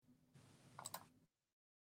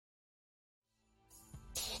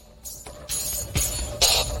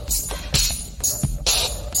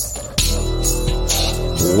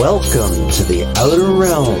Welcome to the Outer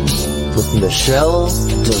Realm with Michelle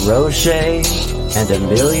DeRoche and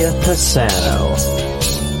Amelia Pisano.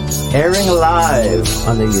 Airing live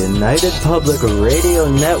on the United Public Radio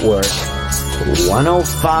Network,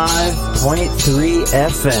 105.3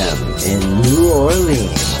 FM in New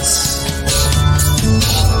Orleans.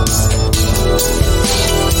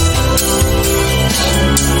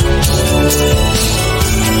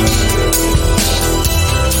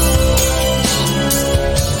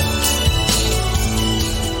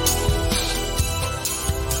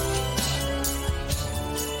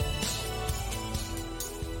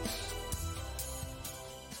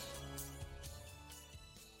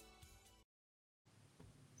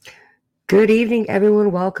 Good evening,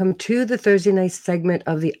 everyone. Welcome to the Thursday night segment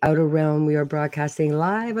of The Outer Realm. We are broadcasting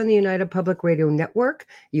live on the United Public Radio Network,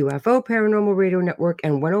 UFO Paranormal Radio Network,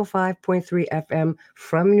 and 105.3 FM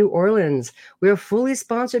from New Orleans. We are fully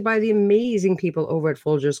sponsored by the amazing people over at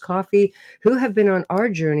Folgers Coffee, who have been on our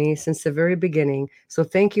journey since the very beginning. So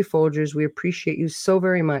thank you, Folgers. We appreciate you so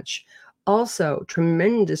very much. Also,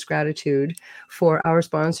 tremendous gratitude for our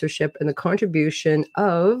sponsorship and the contribution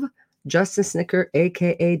of Justin Snicker,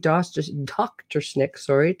 a.k.a. Dr. Snick,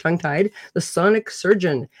 tongue-tied, the Sonic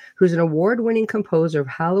Surgeon, who's an award-winning composer of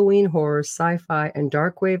Halloween horror, sci-fi, and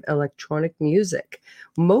darkwave electronic music,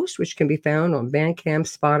 most which can be found on Bandcamp,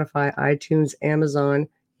 Spotify, iTunes, Amazon,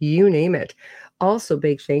 you name it. Also,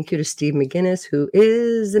 big thank you to Steve McGinnis, who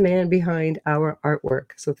is the man behind our artwork.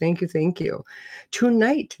 So thank you.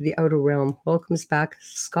 Tonight, The Outer Realm welcomes back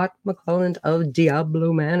Scott McClelland of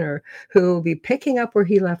Diablo Manor, who will be picking up where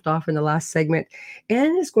he left off in the last segment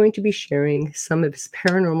and is going to be sharing some of his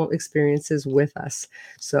paranormal experiences with us.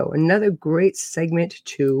 So another great segment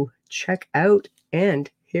to check out. And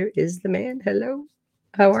here is the man. Hello.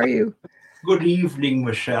 How are you? Good evening,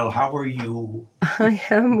 Michelle. How are you? I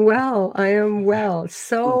am well.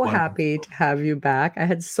 So happy to have you back. I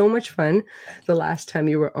had so much fun the last time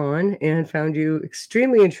you were on and found you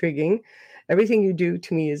extremely intriguing. Everything you do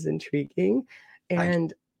to me is intriguing.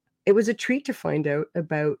 And it was a treat to find out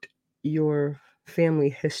about your family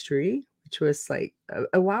history, which was like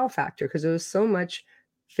a wow factor because there was so much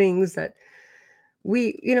things that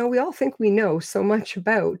we all think we know so much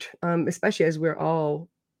about, especially as we're all,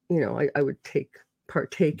 I would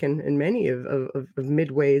partake in many of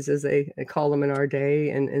midways, as they call them in our day,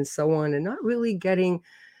 and so on, and not really getting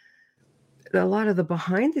a lot of the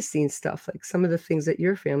behind the scenes stuff, like some of the things that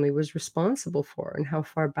your family was responsible for and how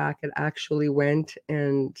far back it actually went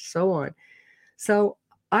and so on. So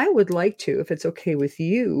I would like to, if it's okay with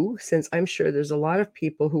you, since I'm sure there's a lot of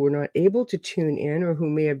people who were not able to tune in or who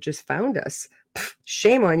may have just found us.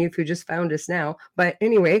 Shame on you if you just found us now. But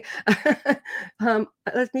anyway,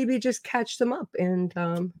 let's maybe just catch them up and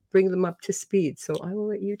bring them up to speed. So I will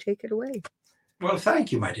let you take it away. Well,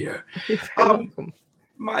 thank you, my dear. You're very welcome.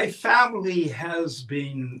 My family has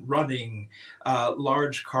been running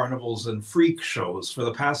large carnivals and freak shows for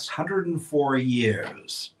the past 104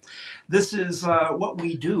 years. This is what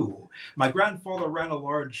we do. My grandfather ran a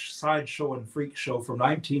large sideshow and freak show from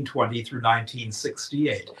 1920 through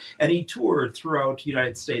 1968, and he toured throughout the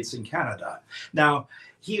United States and Canada. Now,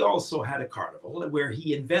 he also had a carnival where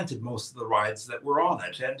he invented most of the rides that were on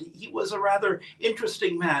it, and he was a rather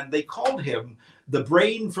interesting man. They called him the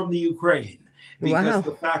brain from the Ukraine because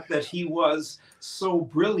the fact that he was so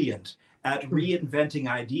brilliant at reinventing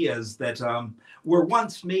ideas that were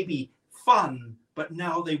once maybe fun, but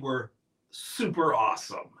now they were super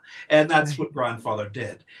awesome. And that's what grandfather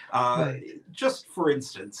did. Just for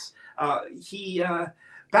instance, he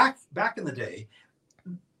back in the day,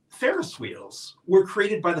 Ferris wheels were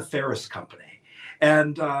created by the Ferris Company.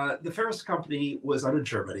 And the Ferris Company was out of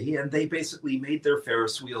Germany, and they basically made their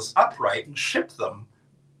Ferris wheels upright and shipped them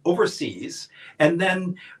overseas. And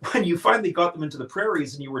then when you finally got them into the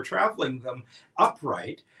prairies and you were traveling them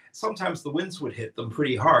upright, sometimes the winds would hit them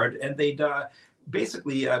pretty hard, and they'd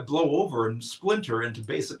basically blow over and splinter into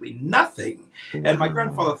basically nothing. And my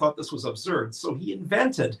grandfather thought this was absurd, so he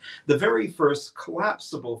invented the very first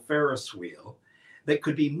collapsible Ferris wheel that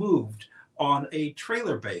could be moved on a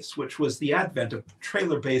trailer base, which was the advent of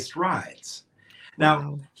trailer-based rides.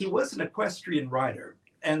 Now, he was an equestrian rider.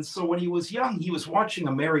 And so when he was young, he was watching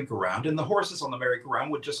a merry-go-round, and the horses on the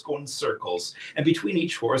merry-go-round would just go in circles. And between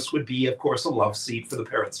each horse would be, of course, a love seat for the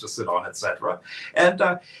parents to sit on, etc. And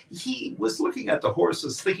he was looking at the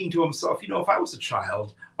horses, thinking to himself, if I was a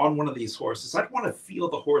child on one of these horses, I'd want to feel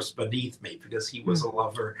the horse beneath me, because he was a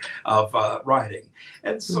lover of riding.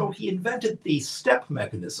 And so he invented the step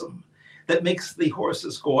mechanism that makes the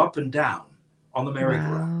horses go up and down on the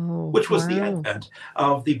merry-go-round, which was the advent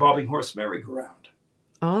of the bobbing horse merry-go-round.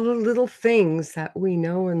 All the little things that we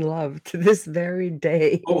know and love to this very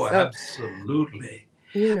day. Oh, So, absolutely.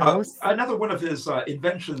 you know, Another one of his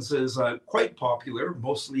inventions is quite popular,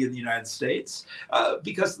 mostly in the United States,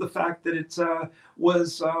 because of the fact that it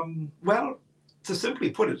was, well, to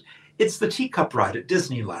simply put it, it's the teacup ride at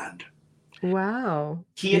Disneyland. wow.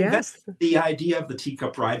 He invented Yes. the idea of the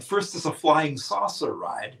teacup ride first as a flying saucer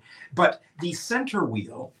ride, but the center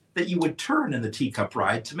wheel that you would turn in the teacup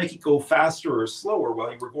ride to make it go faster or slower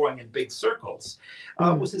while you were going in big circles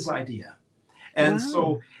Mm. was his idea. And Wow.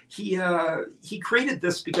 so he created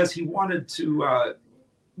this because he wanted to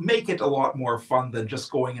make it a lot more fun than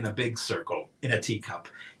just going in a big circle in a teacup.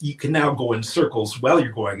 You can now go in circles while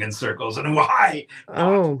you're going in circles, and why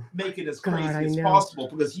not Oh, make it as God, crazy I as know. possible?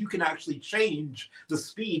 Because you can actually change the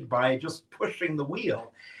speed by just pushing the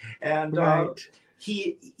wheel. And Right.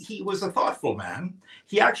 he was a thoughtful man.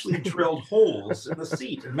 He actually drilled holes in the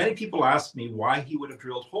seat, and many people ask me why he would have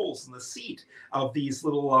drilled holes in the seat of these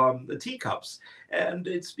little teacups, and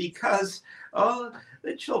it's because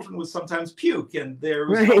the children would sometimes puke, and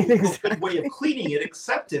there was Right, no good way of exactly. cleaning it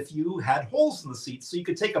except if you had holes in the seat, so you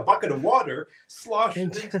could take a bucket of water, slosh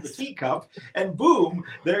And it into the just, teacup, and boom,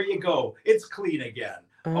 there you go, it's clean again.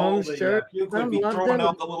 I'm All the sure puke would some be loved thrown him.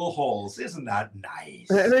 out the little holes. Isn't that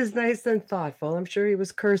It nice? was nice and thoughtful. I'm sure he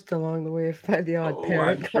was cursed along the way by the odd Oh,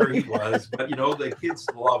 I'm parent sure he going. was, but the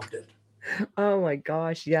kids loved it. Oh my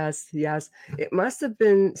gosh, yes, yes. It must have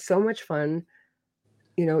been so much fun.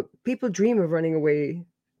 People dream of running away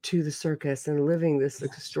to the circus and living this Yes.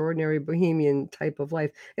 extraordinary bohemian type of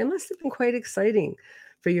life. It must have been quite exciting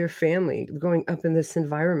for your family growing up in this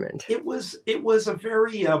environment. It was a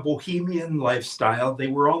very bohemian lifestyle. They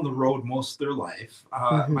were on the road most of their life.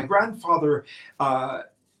 My Mhm, grandfather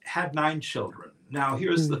had 9 children. Now,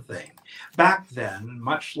 here's the mm, thing. Back then,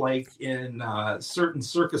 much like in certain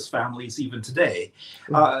circus families even today,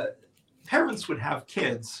 mm. uh, parents would have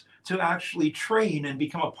kids to actually train and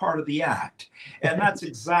become a part of the act. And that's Right.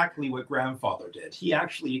 exactly what grandfather did. He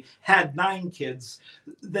actually had 9 kids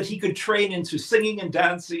that he could train into singing and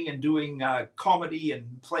dancing and doing comedy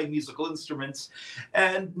and playing musical instruments.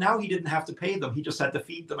 And now he didn't have to pay them, he just had to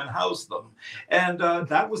feed them and house them. And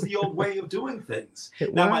that was the old way of doing things.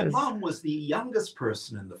 It Now, my was. mom was the youngest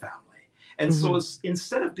person in the family. And so Mhm,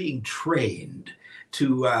 instead of being trained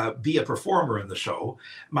to be a performer in the show,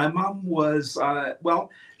 my mom was, well,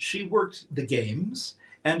 she worked the games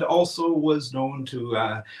and also was known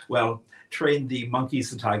to, well, train the monkeys,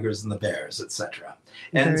 the tigers, and the bears, etc.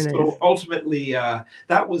 And very so nice. ultimately,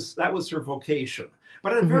 that was her vocation.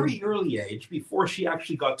 But at a Mhm, very early age, before she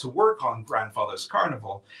actually got to work on Grandfather's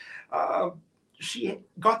Carnival, uh, she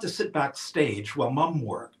got to sit backstage while mom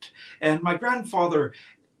worked. And my grandfather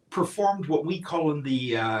performed what we call in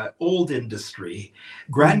the old industry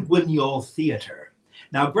Grand mm, Guignol Theatre.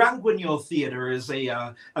 Now, Grand Guignol Theatre is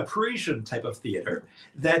a Parisian type of theatre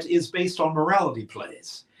that is based on morality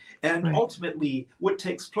plays. And right, ultimately, what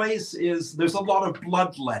takes place is there's a lot of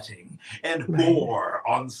bloodletting and right, gore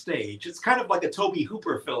on stage. It's kind of like a Toby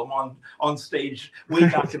Hooper film on stage way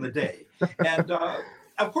back right. in the day. And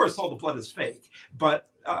of course, all the blood is fake. But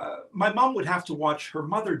my mom would have to watch her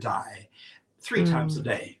mother die 3 times a Mm,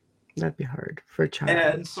 day. that'd be hard for a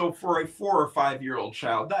child. And so for a 4 or 5 year old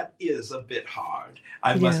child, that is a bit hard,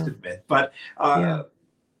 I must Yeah, admit. But yeah.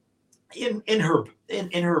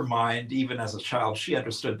 in her mind, even as a child, she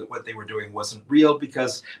understood that what they were doing wasn't real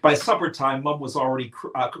because by supper time, mom was already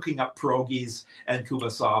cooking up pierogies and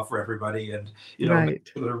kubasov for everybody, and making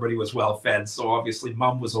Right. sure that everybody was well fed. So obviously,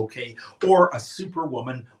 mom was okay, or a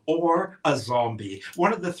superwoman, or a zombie,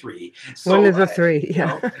 one of the three. One So of the 3, you yeah.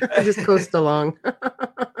 know. Just coast along.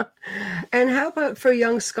 And how about for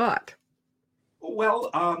young Scott? Well,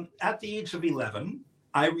 at the age of 11,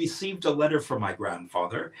 I received a letter from my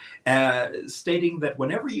grandfather stating that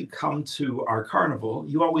whenever you come to our carnival,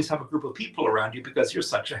 you always have a group of people around you because you're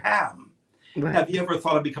such a ham. Have Right. you ever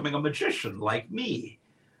thought of becoming a magician like me?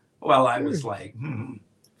 Well, I was Mm. like,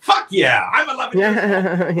 fuck yeah, I'm 11 years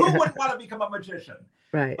old. Who Yeah, wouldn't want to become a magician?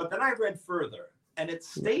 right, But then I read further, and it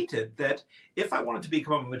stated that if I wanted to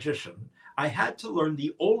become a magician, I had to learn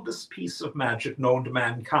the oldest piece of magic known to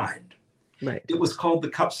mankind. right. It was called the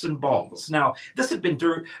cups and balls. Now, this had been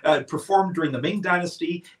performed during the Ming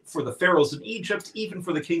Dynasty for the pharaohs in Egypt, even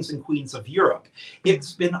for the kings and queens of Europe. Mm,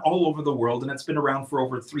 It's been all over the world, and it's been around for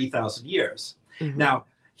over 3,000 years. mhm, Now,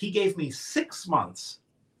 he gave me 6 months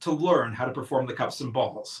to learn how to perform the cups and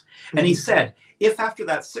balls. And he mhm. said, if after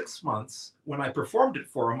that 6 months, when I performed it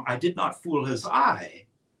for him, I did not fool his eye,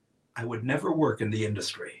 I would never work in the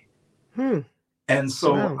industry. Hmm, And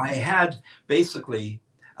so wow. I had basically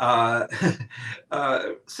uh,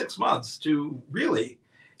 6 months to really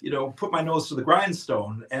put my nose to the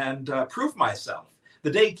grindstone and prove myself.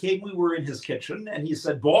 The day came, we were in his kitchen, and he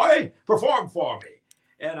said, "Boy, perform for me."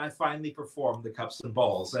 And I finally performed the Cups and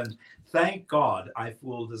Balls. And thank God I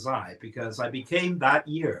fooled his eye, because I became that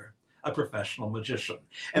year a professional magician.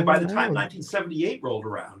 And by the time 1978 rolled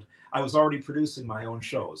around, I was already producing my own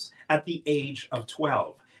shows at the age of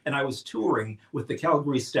 12. And I was touring with the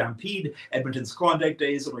Calgary Stampede, Edmonton's Klondike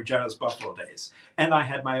Days, and Regina's Buffalo Days. And I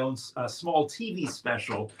had my own small TV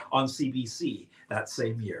special on CBC that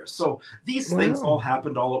same year. So these things all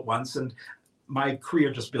happened all at once, and my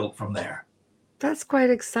career just built from there. That's quite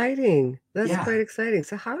exciting. That's quite exciting.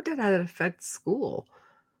 So how did that affect school?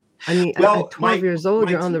 I mean, at 12 years old,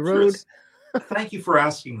 you're on the road. Thank you for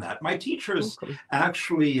asking that. My teachers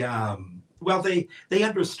actually, they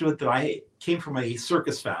understood that I came from a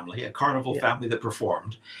circus family, a carnival family that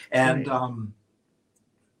performed. And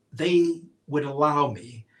they would allow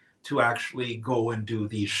me to actually go and do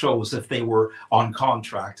these shows if they were on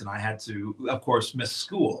contract, and I had to, of course, miss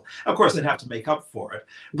school. Of course, I'd have to make up for it.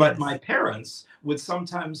 But my parents would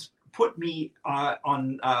sometimes put me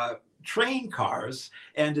on train cars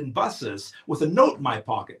and in buses with a note in my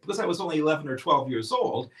pocket, because I was only 11 or 12 years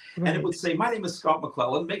old. And it would say, "My name is Scott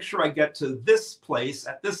McClellan. Make sure I get to this place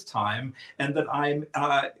at this time, and that I'm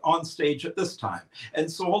on stage at this time."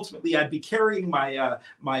 And so ultimately I'd be carrying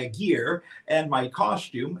my gear and my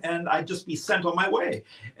costume, and I'd just be sent on my way.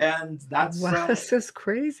 And that's that's just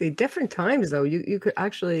crazy. Different times, though. You could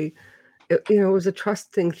actually, it was a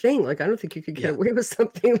trusting thing. Like, I don't think you could get away with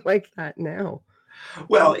something like that now.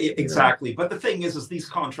 Well, exactly. But the thing is these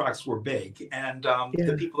contracts were big, and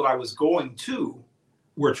the people that I was going to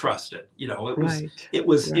were trusted. It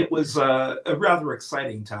was a rather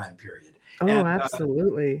exciting time period. Oh, and,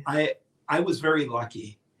 absolutely. I was very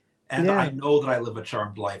lucky, and I know that I live a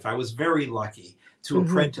charmed life. I was very lucky to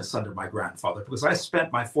apprentice under my grandfather, because I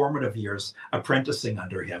spent my formative years apprenticing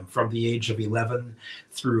under him from the age of 11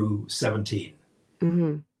 through 17.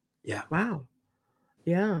 Yeah. Wow.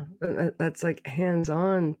 Yeah, that's like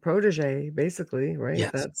hands-on protege, basically, right?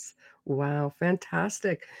 Yes. That's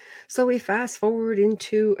fantastic. So we fast forward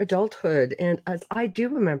into adulthood, and I do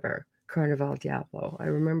remember Carnival Diablo. I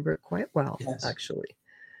remember it quite well, actually.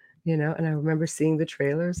 And I remember seeing the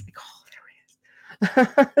trailers, like, oh, there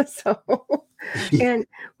it is. So, and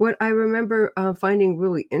what I remember finding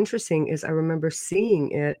really interesting is I remember seeing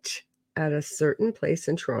it at a certain place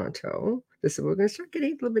in Toronto. We're going to start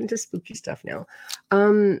getting a little bit into spooky stuff now,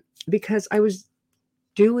 because I was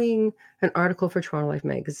doing an article for Toronto Life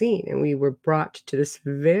magazine, and we were brought to this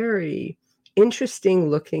very interesting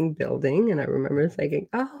looking building. And I remember thinking,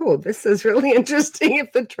 oh, this is really interesting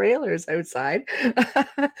if the trailer's outside.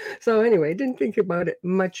 So anyway, didn't think about it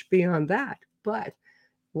much beyond that, but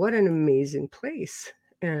what an amazing place.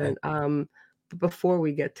 And before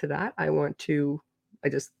we get to that, I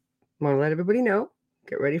just want to let everybody know,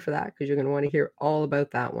 get ready for that, because you're going to want to hear all about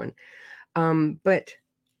that one. But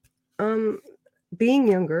being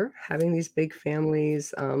younger, having these big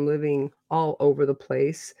families, living all over the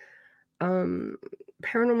place,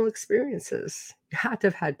 paranormal experiences. You had to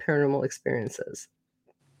have had paranormal experiences,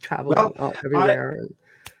 traveling everywhere.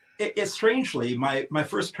 Strangely, my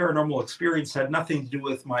first paranormal experience had nothing to do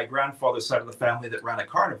with my grandfather's side of the family that ran a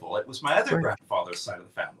carnival. It was my other grandfather's side of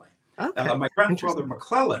the family. Okay. My grandfather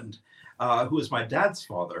McClelland, who is my dad's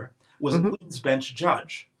father, was a Queen's Bench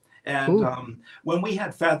judge. And when we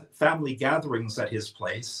had family gatherings at his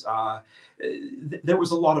place, there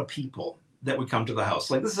was a lot of people that would come to the house.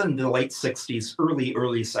 Like, this is in the late 60s,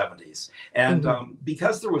 early 70s. And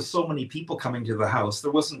because there was so many people coming to the house,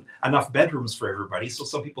 there wasn't enough bedrooms for everybody. So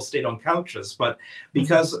some people stayed on couches. But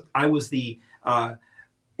because I was the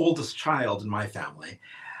oldest child in my family,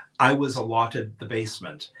 I was allotted the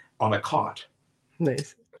basement on a cot.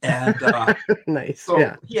 Nice. And nice. So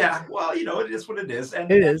well, it is what it is. And,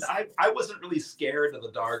 it is. I wasn't really scared of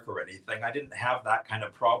the dark or anything. I didn't have that kind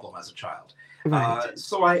of problem as a child. Right.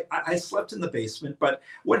 So I slept in the basement. But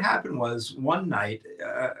what happened was, one night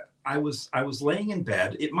I was laying in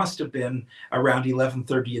bed. It must have been around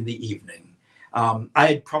 11:30 in the evening. I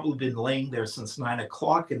had probably been laying there since 9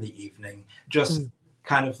 o'clock in the evening, just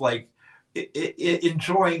kind of like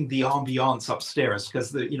enjoying the ambiance upstairs,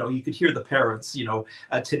 because you could hear the parents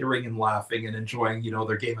tittering and laughing and enjoying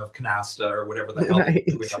their game of canasta or whatever the hell they're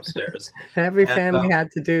doing upstairs. Every family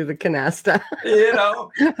had to do the canasta.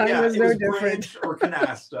 I was no different. Bridge or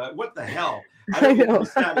canasta, what the hell? I don't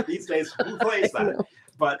understand it these days. Who plays that?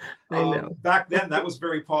 But back then that was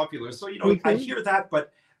very popular. So I hear that,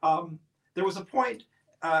 but there was a point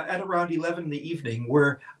at around 11 in the evening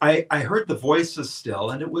where I heard the voices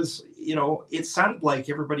still, and it was, it sounded like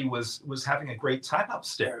everybody was having a great time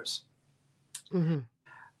upstairs. Mm-hmm.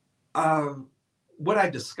 What I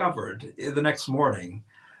discovered the next morning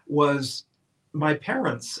was my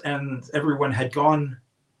parents and everyone had gone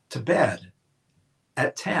to bed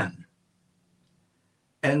at 10.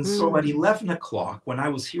 And so at 11 o'clock, when I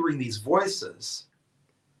was hearing these voices,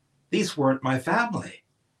 these weren't my family.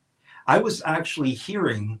 I was actually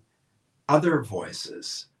hearing other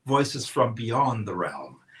voices from beyond the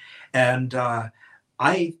realm. And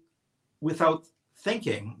I, without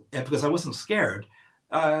thinking, and because I wasn't scared,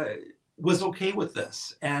 was okay with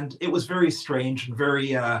this. And it was very strange and very,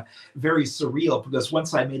 very surreal, because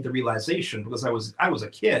once I made the realization, because I was a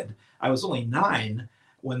kid, I was only 9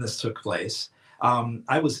 when this took place.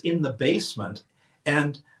 I was in the basement,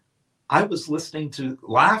 and I was listening to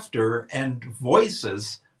laughter and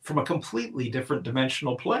voices from a completely different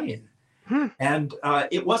dimensional plane. And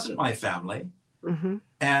it wasn't my family.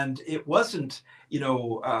 And it wasn't,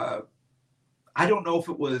 I don't know if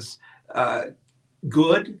it was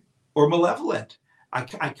good or malevolent.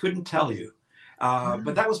 I couldn't tell you.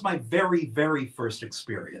 But that was my very, very first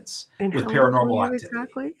experience with paranormal activity.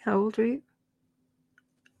 Exactly? How old were you?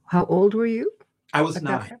 How old were you? I was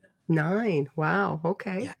 9. 9. Wow.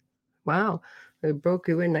 Okay. Yeah. Wow. They broke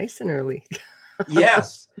you in nice and early.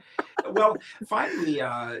 Yes. Well, finally,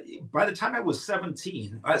 by the time I was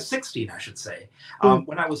 16, I should say,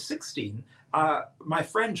 when I was 16, my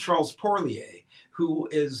friend Charles Porlier, who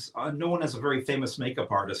is known as a very famous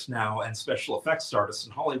makeup artist now and special effects artist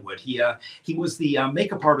in Hollywood. He was the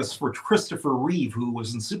makeup artist for Christopher Reeve, who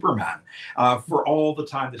was in Superman, for all the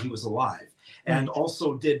time that he was alive. And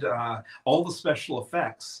also did all the special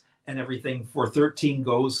effects and everything for 13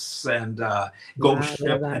 Ghosts and Ghost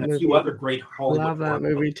Ship and a few other great Hollywood. Love that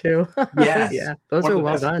movie too. Yes. Yeah, those are well done.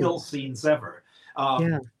 One of the best kill scenes ever.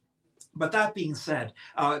 Yeah. But that being said,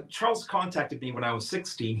 Charles contacted me when I was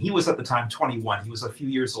 16. He was at the time 21. He was a few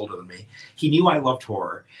years older than me. He knew I loved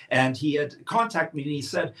horror. And he had contacted me and he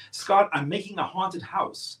said, Scott, I'm making a haunted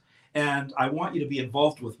house, and I want you to be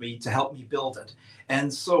involved with me to help me build it.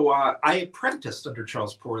 And so I apprenticed under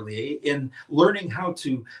Charles Porlier in learning how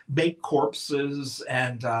to make corpses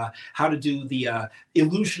and how to do the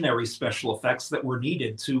illusionary special effects that were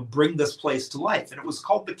needed to bring this place to life. And it was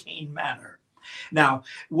called the Kane Manor. Now,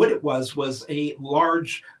 what it was a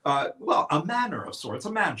large, a manor of sorts,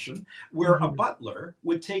 a mansion, where a butler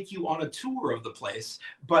would take you on a tour of the place,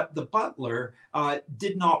 but the butler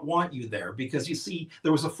did not want you there because, you see,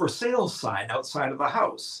 there was a for sale sign outside of the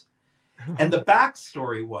house. And the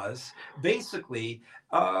backstory was basically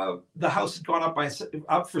the house had gone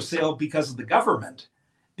up for sale because of the government,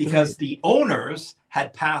 because the owners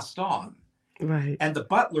had passed on, and the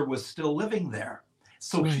butler was still living there.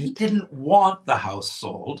 So he didn't want the house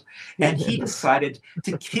sold, and he decided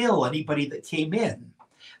to kill anybody that came in.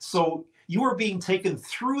 So you were being taken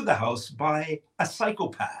through the house by a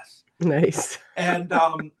psychopath. Nice. And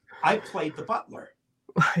I played the butler.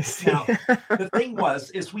 I see. Now, the thing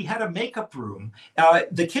is we had a makeup room.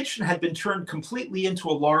 The kitchen had been turned completely into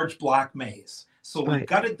a large black maze. So we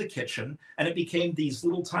gutted the kitchen, and it became these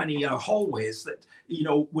little tiny hallways that,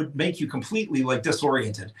 would make you completely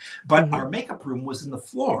disoriented. But our makeup room was in the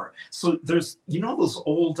floor. So there's, those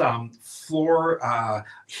old floor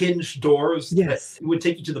hinge doors that would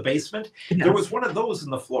take you to the basement. Yes. There was one of those in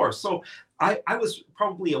the floor. So I was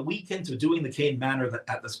probably a week into doing the Kane Manor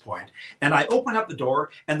at this point, and I opened up the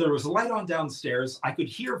door, and there was a light on downstairs. I could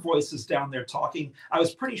hear voices down there talking. I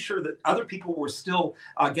was pretty sure that other people were still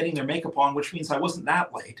getting their makeup on, which means I wasn't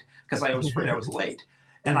that late, because I was afraid I was late.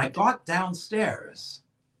 And I got downstairs,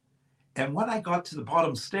 and when I got to the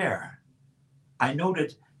bottom stair, I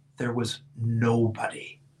noted there was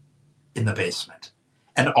nobody in the basement,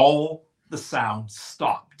 and all the sound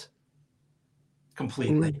stopped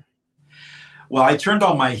completely. Well, I turned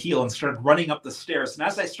on my heel and started running up the stairs. And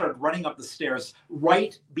as I started running up the stairs,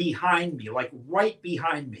 right behind me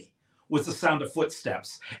was the sound of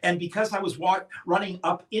footsteps. And because I was running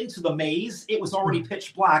up into the maze, it was already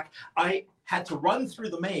pitch black. I had to run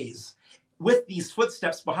through the maze with these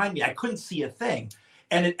footsteps behind me. I couldn't see a thing.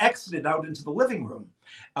 And it exited out into the living room,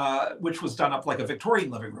 which was done up like a Victorian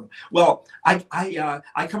living room. Well, I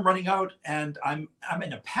come running out, and I'm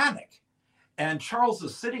in a panic. And Charles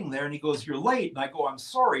is sitting there, and he goes, "You're late." And I go, "I'm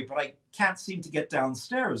sorry, but I can't seem to get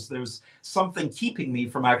downstairs. There's something keeping me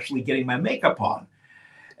from actually getting my makeup on."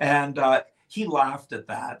 And he laughed at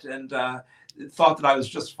that and thought that I was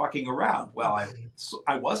just fucking around. Well,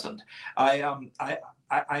 I wasn't. I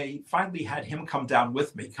I finally had him come down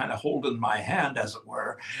with me, kind of holding my hand, as it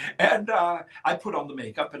were. And I put on the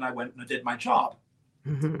makeup and I went and I did my job.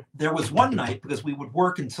 There was one night, because we would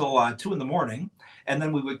work until 2 in.the.morning, and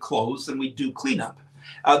then we would close and we'd do cleanup.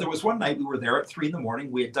 There was one night we were there at 3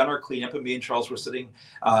 in.the.morning. We had done our cleanup, and me and Charles were sitting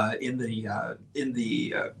in the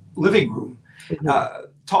living room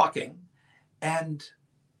talking, and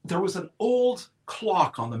there was an old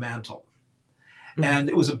clock on the mantle, and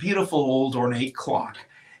it was a beautiful old ornate clock,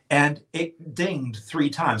 and it dinged 3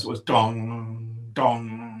 times. It was dong,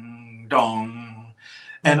 dong, dong,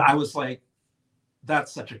 and I was like,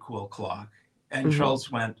 "That's such a cool clock." And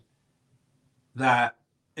Charles went, "That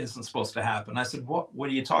isn't supposed to happen." I said, what are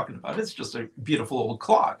you talking about? It's just a beautiful old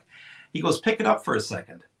clock. He goes, "Pick it up for a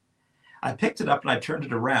second." I picked it up and I turned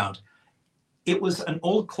it around. It was an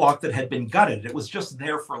old clock that had been gutted. It was just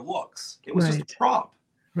there for looks. It was just a prop.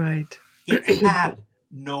 Right. It had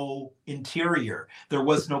no interior. There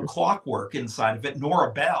was no clockwork inside of it, nor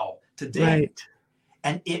a bell to ding. Right.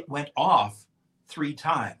 And it went off 3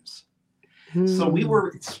 times. So we were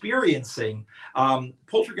experiencing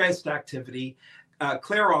poltergeist activity,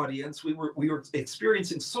 clairaudience. We were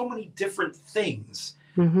experiencing so many different things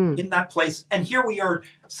in that place, and here we are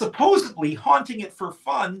supposedly haunting it for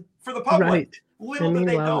fun for the public. Right. Little did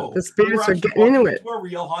they know the spirits are getting into it. To a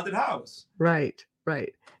real haunted house. Right.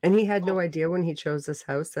 And he had no idea when he chose this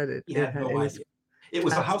house that it had no idea. It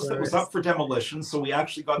was a house that was up for demolition, so we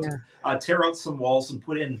actually got to tear out some walls and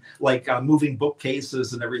put in like moving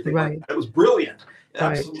bookcases and everything. Right. Like that. It was brilliant,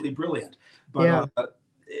 absolutely brilliant. But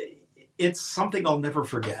it's something I'll never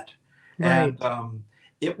forget. Right. And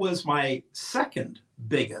it was my second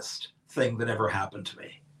biggest thing that ever happened to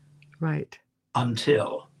me. Right.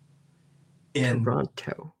 Until in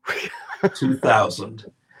Toronto. 2000,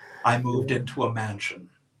 I moved into a mansion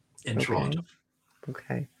in Toronto.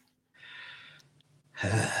 Okay.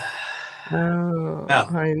 Oh,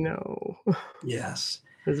 well, I know. Yes.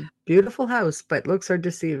 It's a beautiful house, but looks are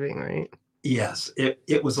deceiving, right? Yes.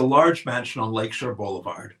 It was a large mansion on Lakeshore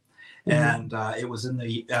Boulevard. And it was in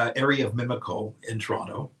the area of Mimico in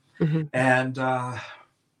Toronto. And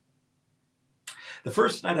the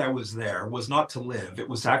first night I was there was not to live. It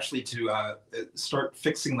was actually to start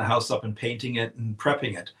fixing the house up and painting it and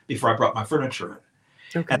prepping it before I brought my furniture in.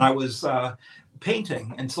 Okay. And I was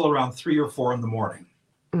painting until around 3 or 4 in the morning.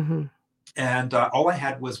 And all I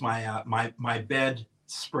had was my bed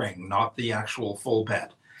spring, not the actual full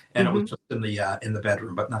bed. And it was just in the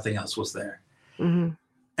bedroom, but nothing else was there.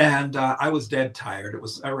 And I was dead tired. It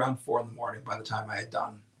was around 4 in the morning by the time I had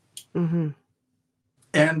done.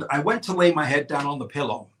 And I went to lay my head down on the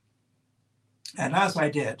pillow. And as I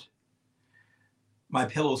did, my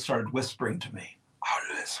pillow started whispering to me.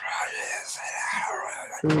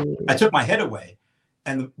 I took my head away,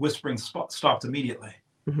 and the whispering stopped immediately.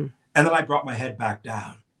 And then I brought my head back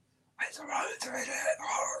down. I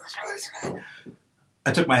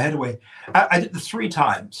took my head away. I did this 3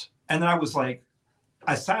 times. And then I was like,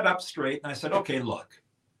 I sat up straight and I said, okay, look,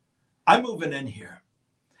 I'm moving in here.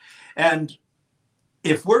 And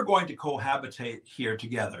if we're going to cohabitate here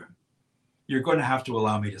together, you're going to have to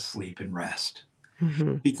allow me to sleep and rest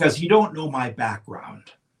because you don't know my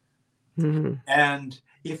background. And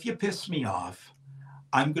if you piss me off,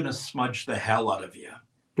 I'm going to smudge the hell out of you.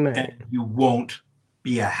 And you won't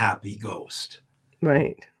be a happy ghost.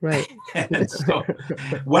 Right. And so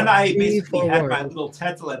when I basically had my little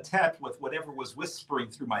tete-a-tete with whatever was whispering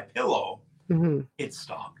through my pillow, it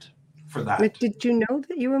stopped for that. But did you know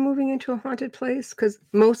that you were moving into a haunted place? Because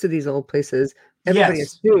most of these old places, everybody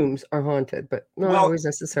assumes are haunted, but not always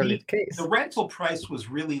necessarily the case. The rental price was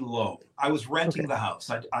really low. I was renting the house.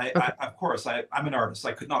 I of course, I'm an artist.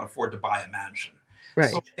 I could not afford to buy a mansion. Right.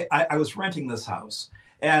 So I was renting this house.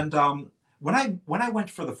 And when I went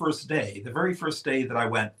for the first day, the very first day that I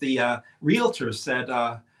went, the realtor said,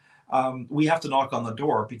 we have to knock on the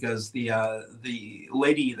door because the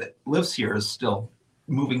lady that lives here is still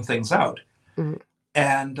moving things out.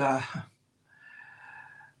 And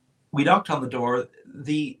we knocked on the door.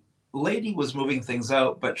 The lady was moving things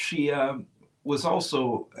out, but she was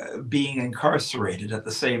also being incarcerated at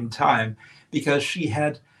the same time because she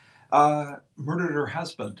had murdered her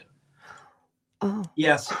husband. Oh.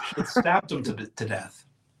 Yes, she had stabbed him to death.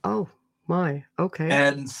 Oh, my. Okay.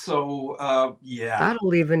 And so, that'll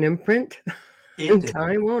leave an imprint in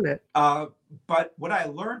time, won't it? But what I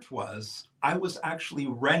learned was I was actually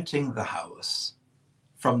renting the house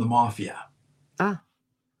from the mafia.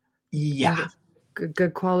 Yeah.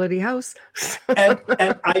 Good quality house. and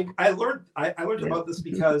I learned about this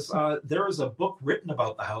because there is a book written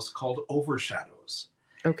about the house called Overshadows.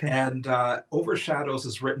 Okay. And Overshadows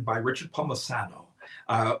is written by Richard Palmisano.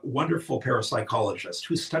 a wonderful parapsychologist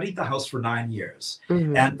who studied the house for 9 years.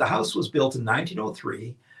 Mhm. And the house was built in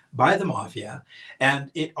 1903 by the mafia.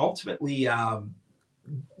 And it ultimately,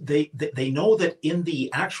 they know that in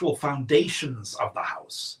the actual foundations of the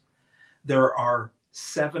house, there are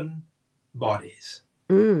 7 bodies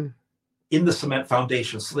Mm. in the cement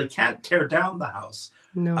foundation. So they can't tear down the house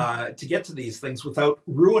No. to get to these things without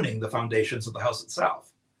ruining the foundations of the house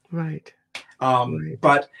itself. Right. Right.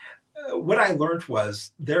 But what I learned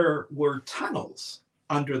was there were tunnels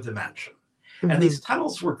under the mansion. Mhm. And these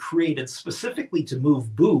tunnels were created specifically to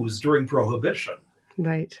move booze during Prohibition.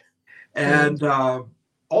 Right. And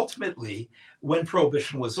ultimately, when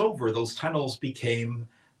Prohibition was over, those tunnels became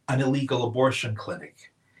an illegal abortion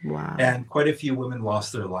clinic. Wow. And quite a few women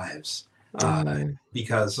lost their lives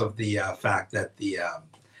because of the fact that the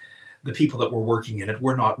people that were working in it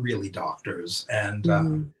were not really doctors. And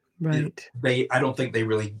right. I don't think they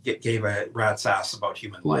really gave a rat's ass about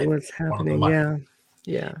human life. What's happening?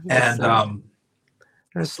 Yeah. And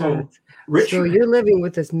that's so sad. Richard, So you're living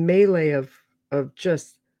with this melee of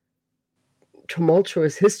just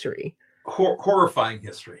tumultuous history. horrifying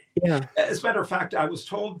history. Yeah. As a matter of fact, I was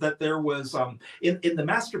told that there was in the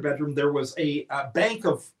master bedroom there was a bank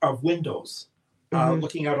of windows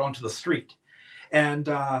looking out onto the street, and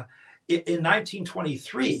in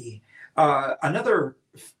 1923, another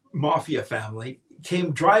mafia family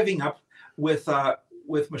came driving up with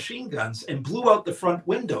machine guns and blew out the front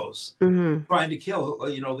windows, trying to kill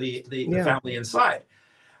the family inside.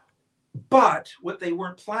 But what they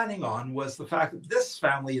weren't planning on was the fact that this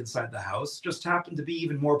family inside the house just happened to be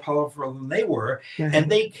even more powerful than they were.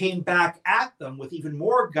 And they came back at them with even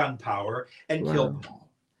more gunpowder and killed them all.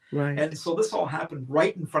 Right. And so this all happened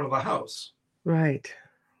right in front of the house. Right.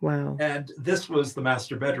 Wow. And this was the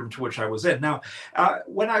master bedroom to which I was in. Now,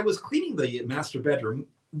 when I was cleaning the master bedroom,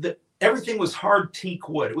 everything was hard teak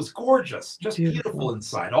wood. It was gorgeous, just beautiful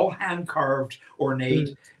inside, all hand-carved,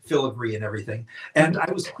 ornate, filigree and everything. And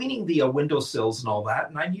I was cleaning the windowsills and all that,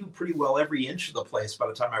 and I knew pretty well every inch of the place by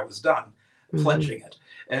the time I was done pledging it.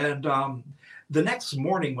 And the next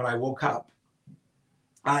morning when I woke up,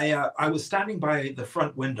 I was standing by the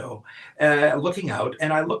front window looking out,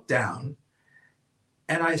 and I looked down,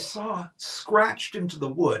 and I saw scratched into the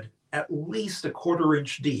wood at least a 1/4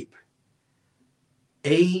 inch deep,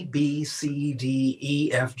 A, B, C, D,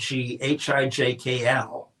 E, F, G, H, I, J, K,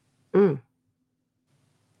 L.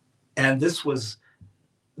 And this was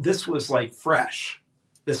like fresh.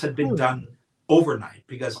 This had been done overnight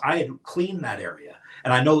because I had cleaned that area.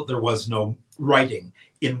 And I know that there was no writing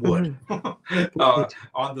in wood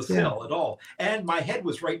on the sill at all. And my head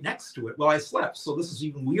was right next to it while I slept. So this is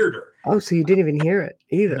even weirder. Oh, so you didn't even hear it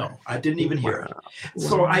either? No, I didn't even hear it.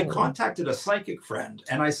 So I contacted a psychic friend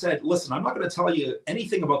and I said, listen, I'm not going to tell you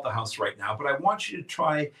anything about the house right now, but I want you to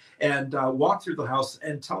try and walk through the house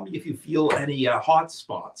and tell me if you feel any hot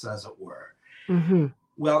spots, as it were.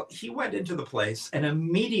 Well, he went into the place and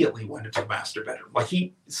immediately went into the master bedroom. Like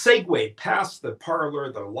he segued past the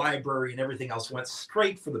parlor, the library, and everything else, went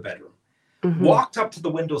straight for the bedroom. Walked up to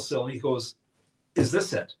the windowsill and he goes, is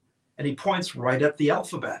this it? And he points right at the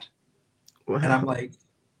alphabet. And I'm like,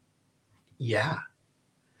 yeah.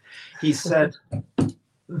 He said,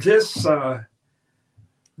 this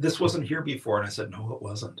wasn't here before. And I said, no, it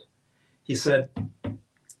wasn't. He said,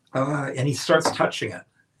 and he starts touching it.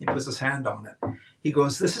 He puts his hand on it. He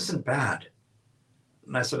goes, this isn't bad.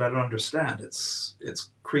 And I said, I don't understand. It's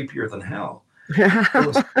creepier than hell.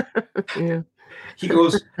 He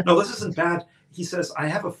goes, no, this isn't bad. He says, I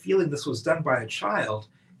have a feeling this was done by a child,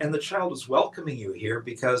 and the child is welcoming you here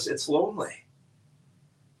because it's lonely.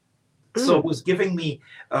 So it was giving me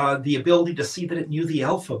the ability to see that it knew the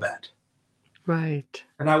alphabet. Right.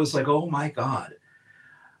 And I was like, oh my God.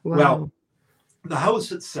 Wow. Well, the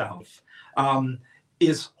house itself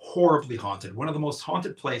is horribly haunted, one of the most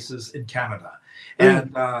haunted places in Canada.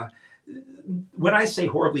 And when I say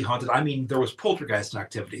horribly haunted, I mean there was poltergeist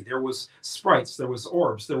activity, there was sprites, there was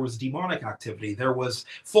orbs, there was demonic activity, there was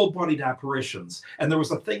full-bodied apparitions, and there was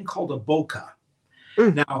a thing called a boca.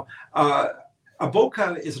 Now, a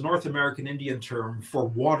boca is a North American Indian term for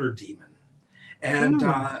water demon. And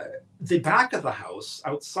the back of the house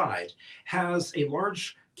outside has a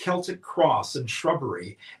large Celtic cross and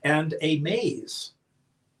shrubbery and a maze.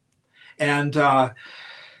 And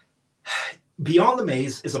beyond the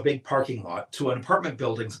maze is a big parking lot to an apartment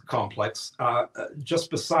building complex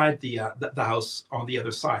just beside the house on the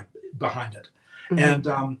other side, behind it. And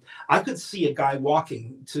I could see a guy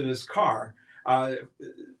walking to his car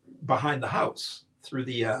behind the house through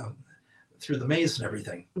the maze and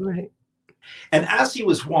everything. Right. And as he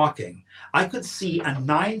was walking, I could see a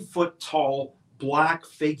 9-foot tall black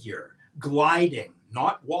figure gliding,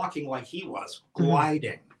 not walking like he was,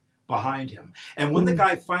 gliding behind him. And when the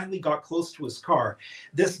guy finally got close to his car,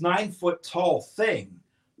 this 9-foot tall thing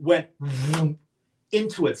went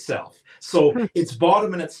into itself. So its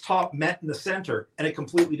bottom and its top met in the center, and it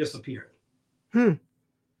completely disappeared.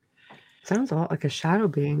 Sounds a lot like a shadow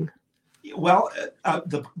being. Well,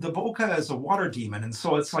 the Boca is a water demon, and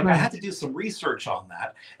so it's like I had to do some research on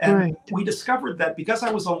that. And we discovered that because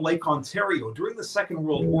I was on Lake Ontario during the Second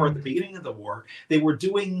World War, at the beginning of the war, they were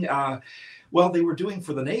doing,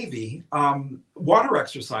 for the Navy, water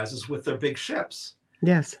exercises with their big ships.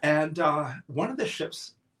 Yes. And one of the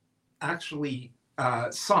ships actually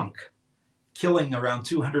sunk, killing around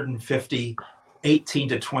 250 18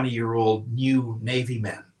 to 20-year-old new Navy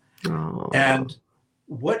men. Oh. And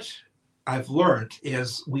what I've learned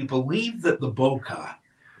is we believe that the Boca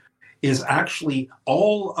is actually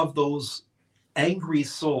all of those angry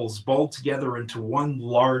souls balled together into one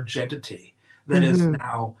large entity that is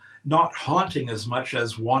now not haunting as much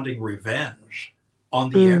as wanting revenge on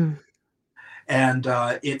the air. And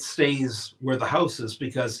it stays where the house is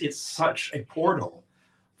because it's such a portal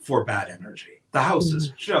for bad energy. The house is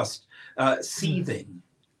just seething.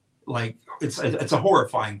 Like it's a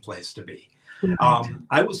horrifying place to be.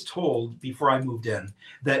 I was told before I moved in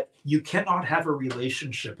that you cannot have a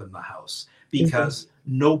relationship in the house because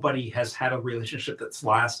nobody has had a relationship that's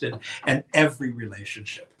lasted, and every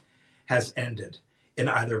relationship has ended in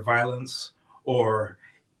either violence or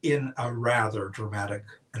in a rather dramatic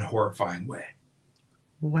and horrifying way.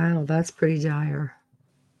 Wow, that's pretty dire.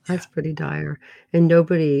 That's pretty dire. And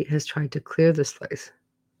nobody has tried to clear this place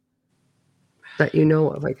that you know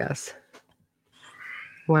of, I guess.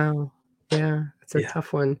 Wow. Yeah, it's a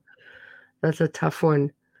tough one. That's a tough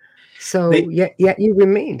one. So yet you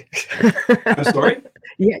remained. I'm sorry?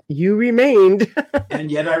 Yet you remained. And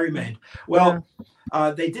yet I remained. Well,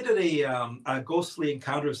 they did a Ghostly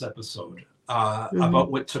Encounters episode about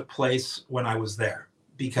what took place when I was there,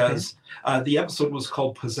 because the episode was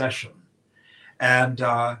called Possession. And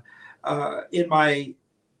in my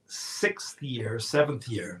 7th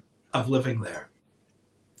year of living there,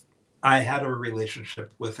 I had a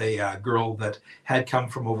relationship with a girl that had come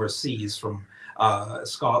from overseas, from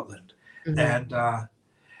Scotland. And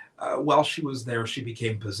while she was there, she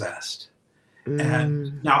became possessed.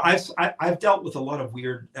 And now I've dealt with a lot of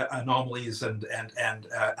weird anomalies and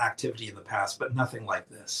activity in the past, but nothing like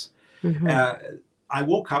this. I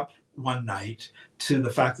woke up one night to the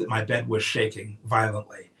fact that my bed was shaking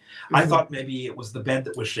violently. I thought maybe it was the bed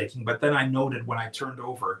that was shaking, but then I noted when I turned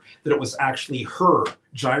over that it was actually her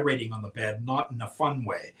gyrating on the bed, not in a fun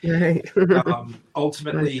way.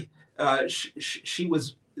 Ultimately, she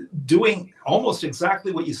was doing almost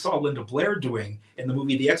exactly what you saw Linda Blair doing in the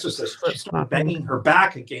movie The Exorcist. She started banging her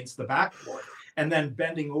back against the backboard and then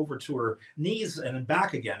bending over to her knees and then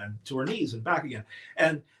back again, and to her knees and back again.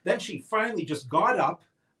 And then she finally just got up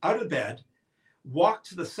out of bed, walked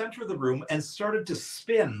to the center of the room, and started to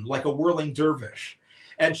spin like a whirling dervish.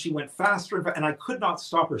 And she went faster and I could not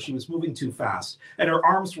stop her. She was moving too fast, and her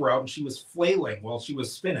arms were out, and she was flailing while she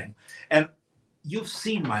was spinning. And you've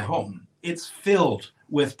seen my home. It's filled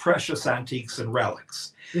with precious antiques and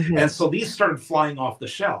relics. And so these started flying off the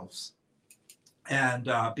shelves, and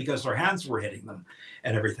because her hands were hitting them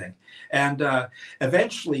and everything. And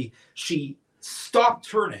eventually she stopped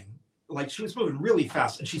turning. Like, she was moving really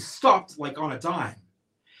fast, and she stopped like on a dime.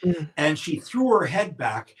 And she threw her head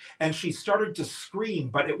back and she started to scream,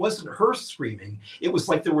 but it wasn't her screaming. It was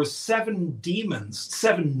like there were 7 demons,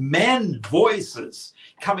 7 men voices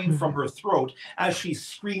coming from her throat as she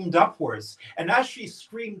screamed upwards. And as she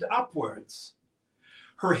screamed upwards,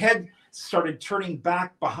 her head started turning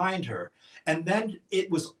back behind her. And then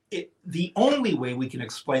the only way we can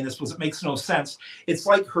explain this was, it makes no sense. It's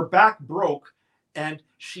like her back broke, and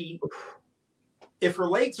if her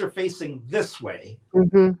legs are facing this way,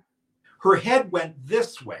 her head went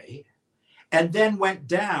this way and then went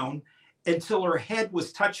down until her head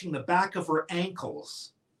was touching the back of her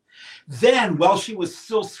ankles. Then, while she was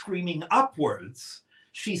still screaming upwards,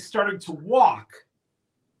 she started to walk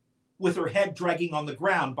with her head dragging on the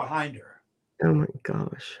ground behind her. Oh my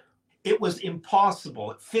gosh. It was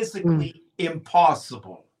impossible, physically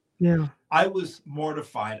impossible. Yeah. I was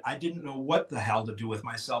mortified. I didn't know what the hell to do with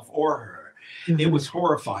myself or her. It was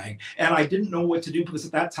horrifying. And I didn't know what to do, because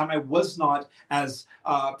at that time I was not as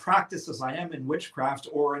practiced as I am in witchcraft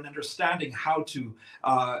or in understanding how to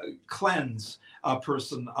cleanse a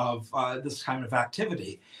person of this kind of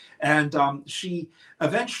activity. And she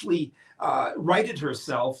eventually righted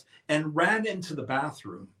herself and ran into the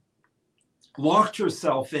bathroom, locked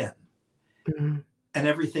herself in, and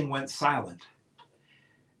everything went silent.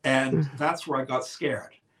 And that's where I got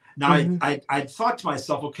scared. Now, I thought to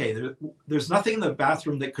myself, okay, there's nothing in the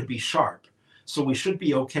bathroom that could be sharp, so we should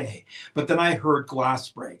be okay. But then I heard glass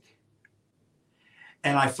break.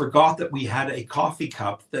 And I forgot that we had a coffee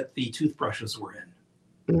cup that the toothbrushes were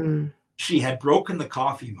in. She had broken the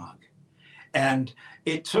coffee mug. And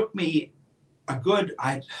it took me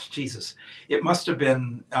it must have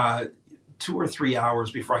been 2 or 3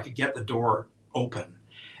 hours before I could get the door open.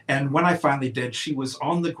 And when I finally did, she was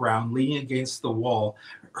on the ground, leaning against the wall.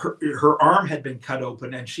 Her arm had been cut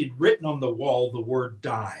open, and she'd written on the wall the word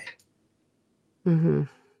 "die."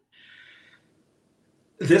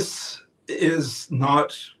 This is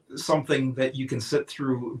not something that you can sit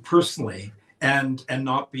through personally and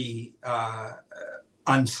not be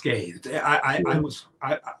unscathed.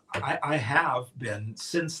 I have been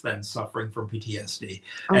since then suffering from PTSD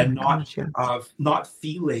and not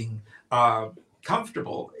feeling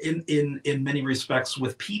comfortable in many respects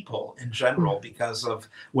with people in general because of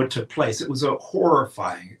what took place. It was a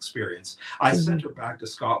horrifying experience. I sent her back to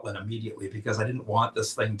Scotland immediately because I didn't want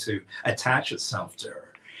this thing to attach itself to her.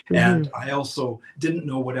 And I also didn't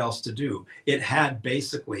know what else to do. It had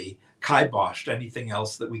basically kiboshed anything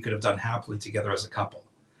else that we could have done happily together as a couple.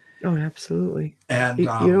 Oh, absolutely. And you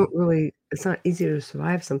don't really, it's not easy to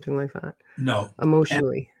survive something like that. No.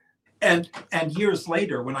 Emotionally. And years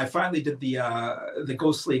later, when I finally did the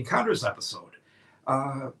Ghostly Encounters episode,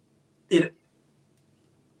 it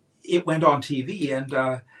went on TV,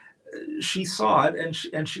 and she saw it,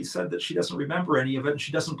 and she said that she doesn't remember any of it, and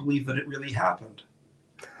she doesn't believe that it really happened.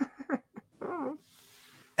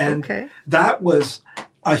 And that was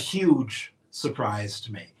a huge surprise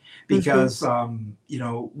to me because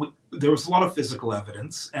there was a lot of physical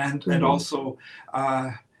evidence, and also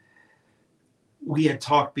we had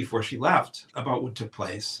talked before she left about what took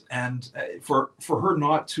place, and for her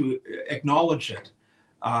not to acknowledge it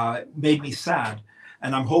made me sad,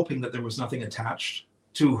 and I'm hoping that there was nothing attached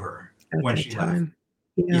to her when she left.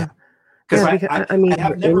 Because I mean, I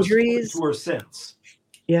have never spoken to her since.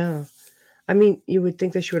 I mean, you would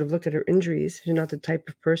think that she would have looked at her injuries. She's not the type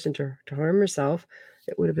of person to harm herself.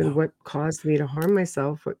 It would have been what caused me to harm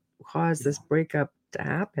myself, what caused this breakup to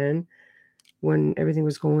happen when everything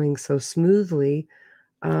was going so smoothly.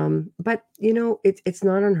 But, it's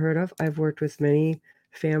not unheard of. I've worked with many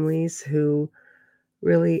families who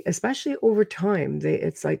really, especially over time,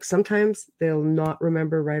 it's like sometimes they'll not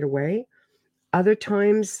remember right away. Other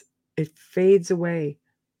times it fades away,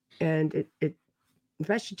 and it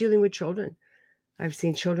especially dealing with children. I've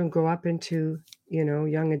seen children grow up into,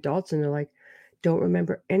 young adults, and they're like, don't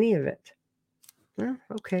remember any of it. Well,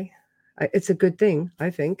 okay. It's a good thing, I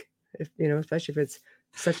think, if especially if it's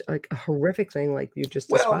such like a horrific thing like you just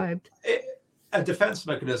described. A defense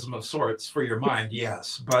mechanism of sorts for your mind,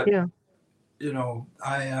 yes. But,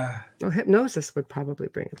 hypnosis would probably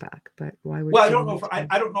bring it back, but why would? Well, I don't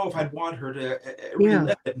know if I'd want her to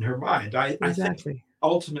relive it in her mind. I think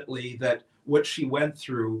ultimately that what she went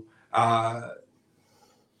through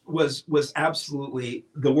was absolutely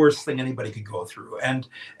the worst thing anybody could go through, and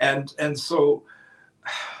so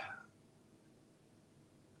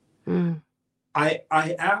I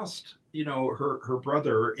asked her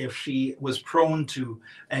brother if she was prone to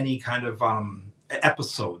any kind of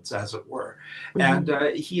episodes, as it were, and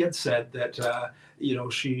he had said that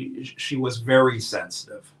she was very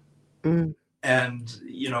sensitive, and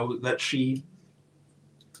that she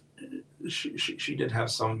did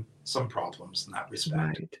have some problems in that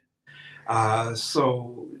respect.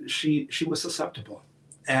 So she was susceptible,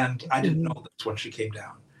 and I didn't know this when she came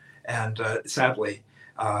down, and sadly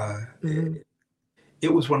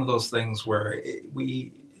it was one of those things where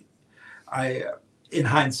in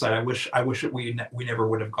hindsight, I wish we never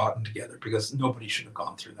would have gotten together, because nobody should have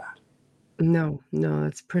gone through that. No,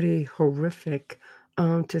 it's pretty horrific,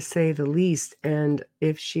 to say the least. And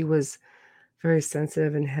if she was very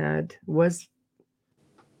sensitive and was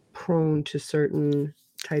prone to certain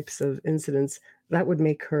types of incidents, that would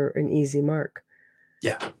make her an easy mark.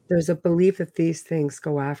 There's a belief that these things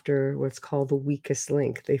go after what's called the weakest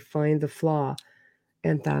link. They find the flaw,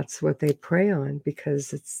 and that's what they prey on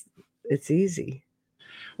because it's easy.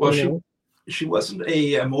 Well, she wasn't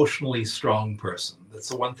a emotionally strong person. That's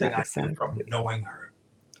the one thing I get from knowing her.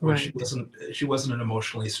 She wasn't an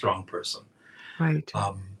emotionally strong person. Right.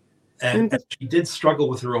 And she did struggle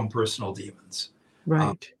with her own personal demons.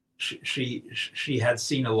 Right. She had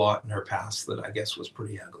seen a lot in her past that I guess was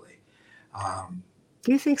pretty ugly.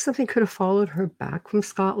 Do you think something could have followed her back from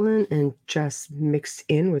Scotland and just mixed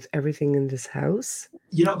in with everything in this house?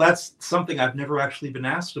 That's something I've never actually been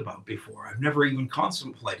asked about before. I've never even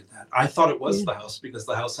contemplated that. I thought it was Yeah. the house because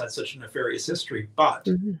the house had such a nefarious history, but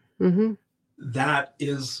Hmm. that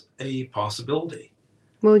is a possibility.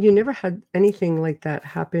 Well, you never had anything like that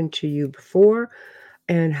happen to you before.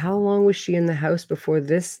 And how long was she in the house before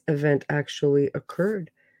this event actually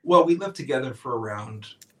occurred? Well, we lived together for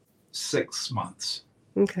around 6 months.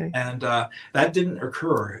 Okay. And that didn't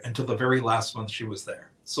occur until the very last month she was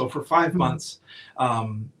there. So for 5 months,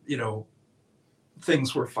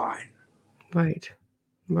 things were fine. Right.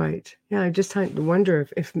 Right. Yeah, I just had to wonder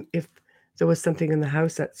if there was something in the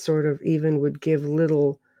house that sort of even would give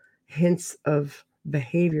little hints of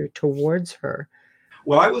behavior towards her.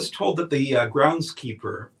 Well, I was told that the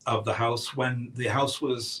groundskeeper of the house, when the house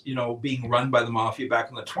was, being run by the mafia back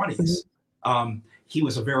in the 20s, he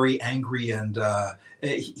was a very angry and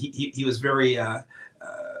he was very,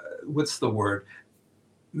 what's the word,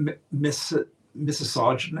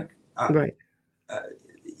 misogynic. Right.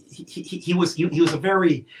 He was a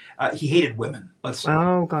very he hated women. Let's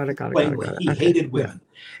Oh, got it. plainly. He Okay. hated women,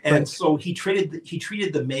 and Right. so he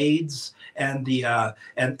treated the maids and the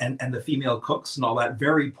and the female cooks and all that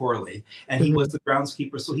very poorly. And he was the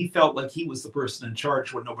groundskeeper, so he felt like he was the person in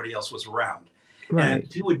charge when nobody else was around, Right.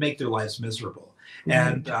 and he would make their lives miserable.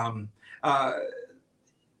 Right. And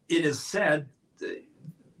it is said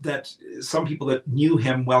that some people that knew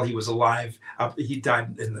him while he was alive, he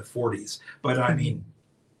died in the 40s, but I mean,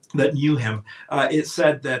 that knew him, it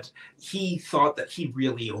said that he thought that he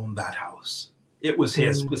really owned that house. It was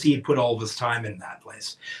his because he had put all of his time in that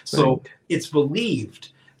place. So Right. it's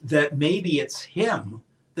believed that maybe it's him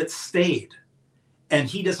that stayed, and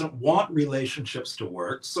he doesn't want relationships to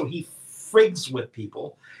work, so he frigs with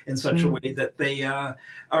people in such a way that they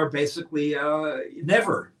are basically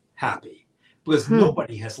never happy, because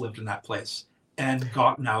nobody has lived in that place and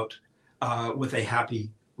gotten out with a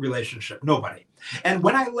happy relationship. Nobody. And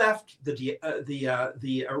when I left the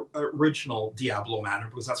original Diablo Manor,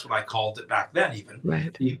 because that's what I called it back then, even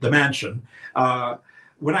Right. the mansion,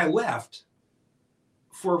 when I left,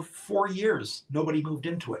 for 4 years, nobody moved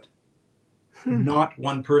into it. Not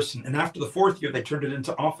one person. And after the 4th year, they turned it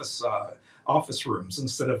into office rooms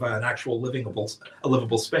instead of an actual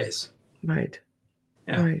livable space. Right.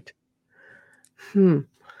 Yeah. Right.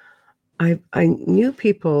 I knew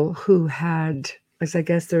people who had, as I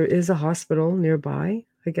guess there is a hospital nearby,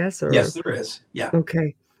 I guess, or Yes, there is. Yeah.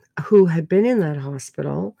 okay, who had been in that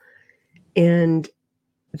hospital, and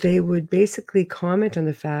they would basically comment on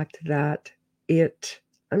the fact that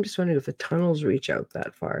I'm just wondering if the tunnels reach out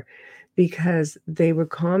that far, because they would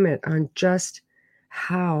comment on just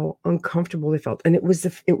how uncomfortable they felt, and it was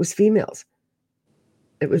females.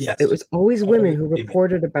 Yes. It was always women who Always female.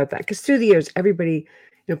 reported about that, because through the years, everybody,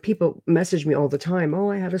 people message me all the time. Oh,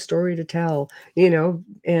 I have a story to tell,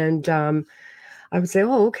 and I would say,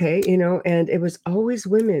 oh, okay, and it was always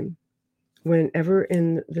women. Whenever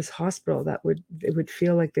in this hospital, it would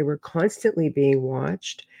feel like they were constantly being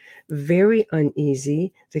watched, very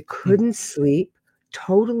uneasy. They couldn't sleep,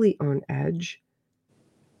 totally on edge,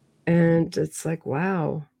 and it's like,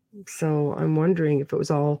 wow. So I'm wondering if it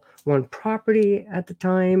was all one property at the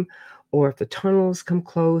time, or if the tunnels come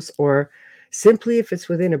close, or simply if it's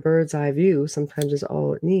within a bird's eye view. Sometimes is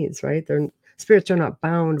all it needs, right? Spirits are not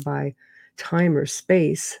bound by time or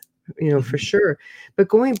space, for sure. But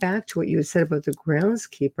going back to what you had said about the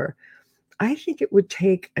groundskeeper, I think it would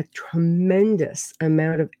take a tremendous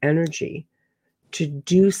amount of energy to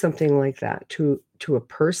do something like that to a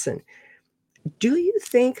person. Do you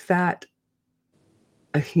think that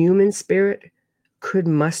a human spirit could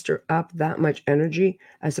muster up that much energy,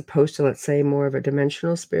 as opposed to, let's say, more of a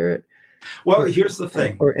dimensional spirit? Well, here's the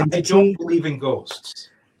thing. Or I entity? don't believe in ghosts.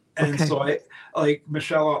 And Okay. so like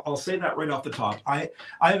Michelle, I'll say that right off the top. I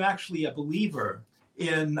am actually a believer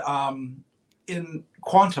in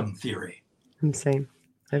quantum theory. I'm saying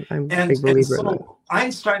I'm a And big believer in that. so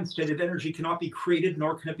Einstein stated energy cannot be created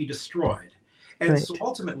nor can it be destroyed. And so Right.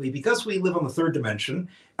 ultimately, because we live on the third dimension,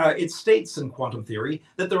 it states in quantum theory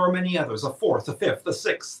that there are many others, a fourth, a fifth, a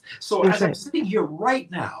sixth. So That's as I'm right. sitting here right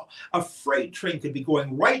now, a freight train could be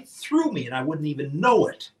going right through me and I wouldn't even know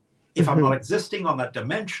it if I'm not existing on that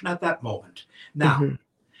dimension at that moment. Now,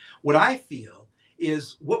 what I feel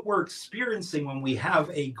is what we're experiencing when we have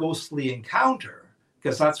a ghostly encounter,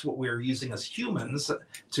 because that's what we're using as humans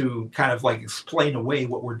to kind of like explain away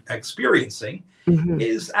what we're experiencing,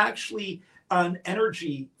 is actually an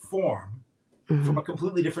energy form from a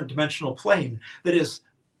completely different dimensional plane that is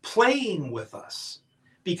playing with us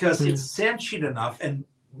because it's sentient enough and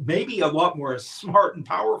maybe a lot more smart and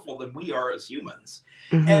powerful than we are as humans,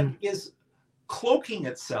 and is cloaking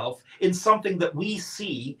itself in something that we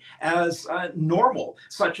see as normal,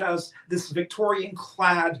 such as this Victorian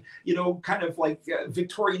clad, kind of like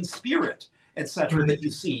Victorian spirit, etc., that you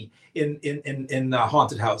see in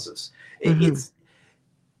haunted houses. It's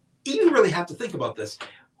you really have to think about this.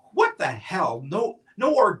 What the hell? No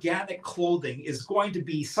organic clothing is going to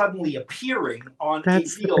be suddenly appearing on a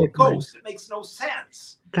real ghost. It makes no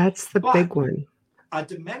sense. That's the big one. A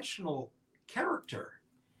dimensional character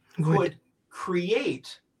could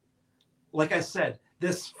create, like I said,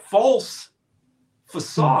 this false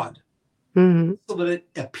facade so that it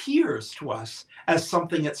appears to us as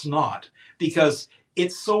something it's not, because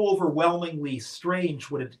it's so overwhelmingly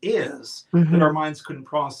strange what it is that our minds couldn't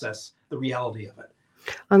process the reality of it.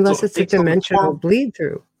 Unless it's a dimensional bleed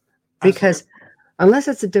through. Because unless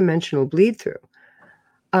it's a dimensional bleed through.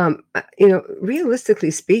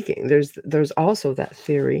 Realistically speaking, there's also that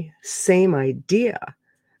theory, same idea,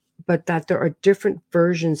 but that there are different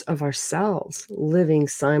versions of ourselves living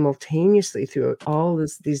simultaneously through all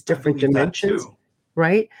these different dimensions,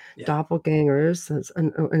 right? Yeah. Doppelgangers, as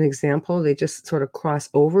an example, they just sort of cross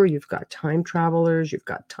over. You've got time travelers, you've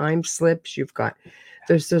got time slips,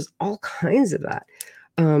 there's all kinds of that.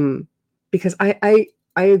 Because I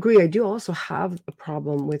agree. I do also have a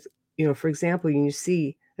problem with, for example, you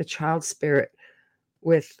see a child spirit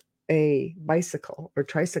with a bicycle or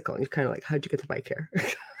tricycle, and you're kind of like, how'd you get the bike here?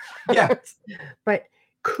 Yeah. But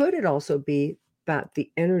could it also be that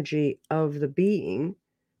the energy of the being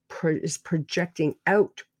is projecting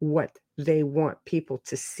out what they want people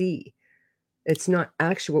to see? It's not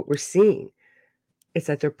actually what we're seeing. It's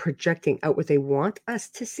that they're projecting out what they want us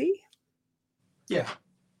to see. Yeah.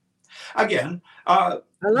 Again, I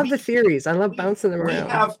love the theories. I love bouncing them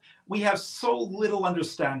around. We have so little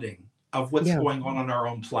understanding of what's going on our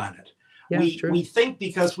own planet. Yeah, we think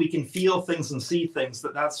because we can feel things and see things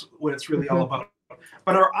that's what it's really all about.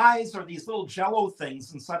 But our eyes are these little jello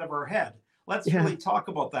things inside of our head. Let's really talk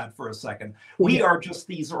about that for a second. We are just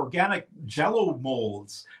these organic jello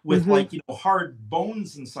molds with hard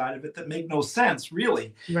bones inside of it that make no sense,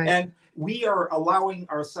 really. Right. And we are allowing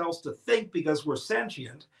ourselves to think, because we're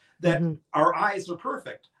sentient, that our eyes are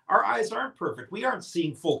perfect. Our eyes aren't perfect. We aren't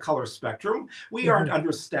seeing full color spectrum. We aren't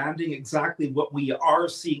understanding exactly what we are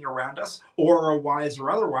seeing around us, or wise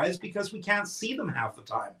or otherwise, because we can't see them half the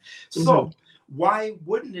time. So why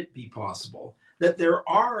wouldn't it be possible that there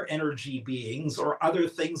are energy beings or other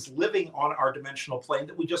things living on our dimensional plane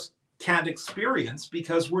that we just can't experience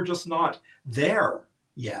because we're just not there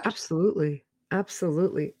yet? Absolutely.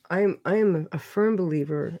 Absolutely. I am a firm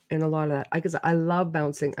believer in a lot of that, because I love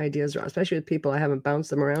bouncing ideas around, especially with people I haven't bounced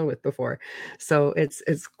them around with before. So it's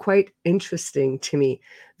quite interesting to me.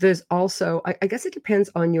 There's also, I guess it depends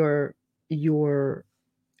on your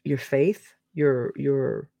faith,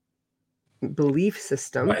 your belief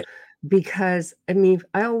system, Right. Because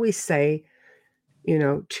I always say,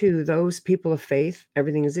 to those people of faith,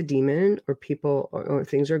 everything is a demon, or people or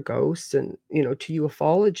things are ghosts. And, to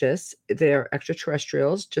ufologists, they're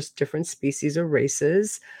extraterrestrials, just different species or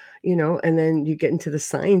races, and then you get into the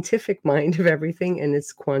scientific mind of everything, and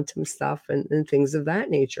it's quantum stuff and things of that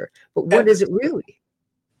nature. But what is it really?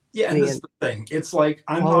 Yeah, and this is the thing. It's like,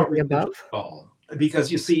 I'm not religious above at all.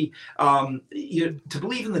 Because you see, to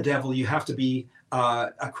believe in the devil, you have to be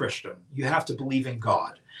a Christian. You have to believe in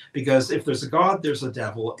God. Because if there's a God, there's a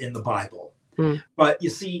devil in the Bible. But you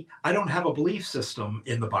see, I don't have a belief system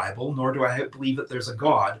in the Bible, nor do I believe that there's a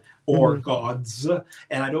God or gods.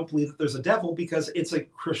 And I don't believe that there's a devil, because it's a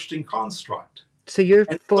Christian construct. So you're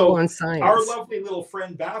full on science. Our lovely little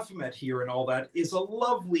friend Baphomet here and all that is a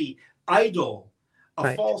lovely idol.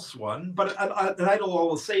 A false one, but an idol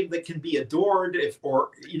all the same that can be adored, or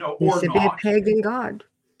not. Be a pagan god.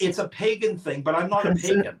 It's a pagan thing, but I'm not a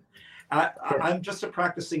pagan. I'm just a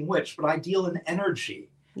practicing witch, but I deal in energy.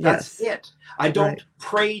 That's it. I don't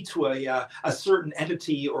pray to a certain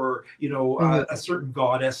entity or a certain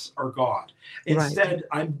goddess or god. Instead,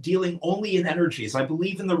 I'm dealing only in energies. I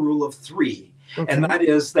believe in the rule of 3. And that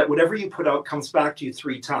is that whatever you put out comes back to you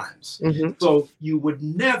 3 times. So you would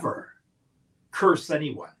never curse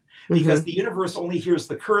anyone, because the universe only hears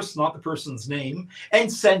the curse, not the person's name, and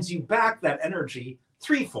sends you back that energy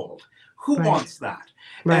 3-fold. Who wants that?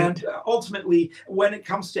 And ultimately, when it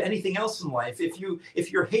comes to anything else in life, if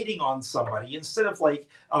you're hating on somebody, instead of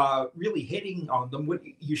really hating on them, what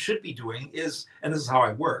you should be doing is, and this is how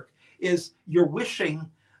I work, is you're wishing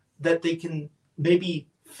that they can maybe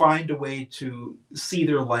find a way to see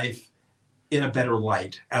their life in a better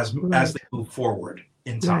light as they move forward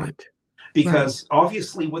in time. Because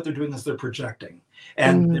obviously what they're doing is they're projecting,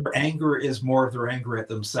 and their anger is more of their anger at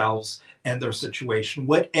themselves and their situation,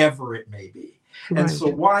 whatever it may be. And so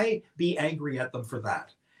Right. why be angry at them for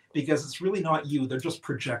that? Because it's really not you. They're just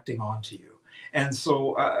projecting onto you. And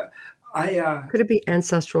so Could it be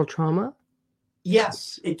ancestral trauma?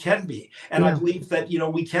 yes, it can be. And I Yeah. believe that,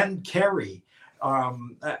 we can carry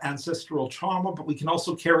ancestral trauma, but we can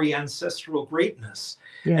also carry ancestral greatness.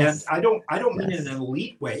 And Yes. I don't mean it in Yes. an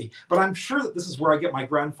elite way, but I'm sure that this is where I get my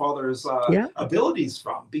grandfather's Yeah. abilities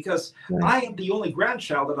from, because Right. I am the only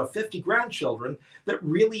grandchild out of 50 grandchildren that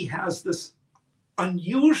really has this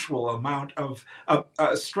unusual amount of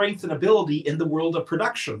strength and ability in the world of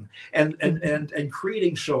production and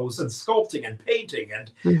creating shows and sculpting and painting,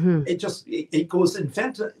 and Hmm. it goes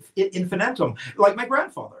infinitum, like my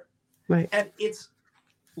grandfather. Right. And it's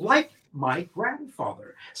like my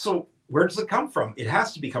grandfather. So where does it come from? It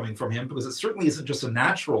has to be coming from him, because it certainly isn't just a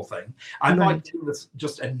natural thing. I'm not Right. doing this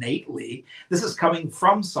just innately. This is coming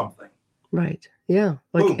from something. Right. Yeah.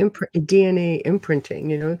 Like Boom. DNA imprinting,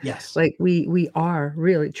 Yes. like we are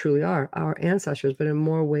really truly are our ancestors, but in than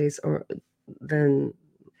more ways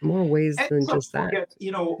And than some just people that.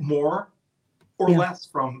 get, more or Yeah. less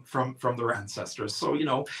from their ancestors. So,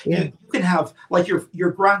 Yeah. you can have, like,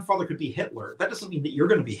 your grandfather could be Hitler. That doesn't mean that you're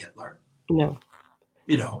going to be Hitler. No.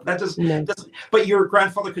 That No. doesn't, but your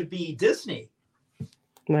grandfather could be Disney,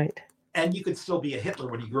 Right. and you could still be a Hitler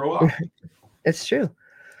when you grow up. It's true.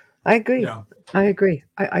 I agree. You know, I agree.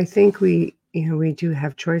 I think we do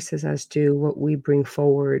have choices as to what we bring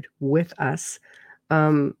forward with us.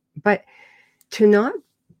 But to not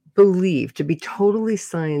believe, to be totally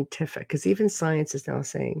scientific, because even science is now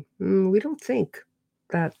saying, we don't think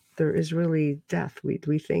that there is really death.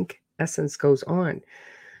 We think essence goes on.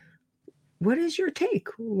 What is your take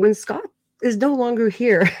when Scott is no longer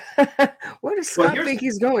here? Where does well, Scott think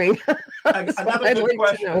he's going? That's what another I'd good like to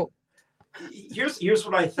question. know. Here's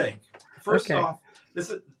what I think. First Okay. off, this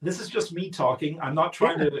is just me talking. I'm not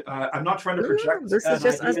trying to project This is an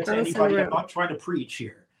just us idea to bouncing anybody. I'm around. not trying to preach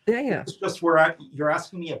here. Yeah. It's just where you're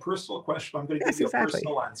asking me a personal question. I'm going to Yes, give you exactly. a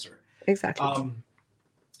personal answer. Exactly.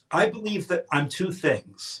 I believe that I'm two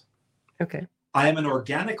things. Okay. I am an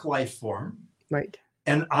organic life form, Right.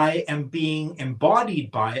 and I am being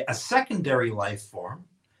embodied by a secondary life form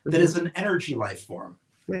that is an energy life form.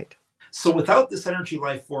 Right. So without this energy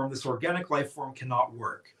life form, this organic life form cannot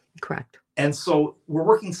work. Correct. And so we're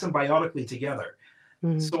working symbiotically together.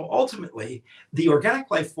 Mhm. So ultimately, the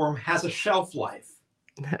organic life form has a shelf life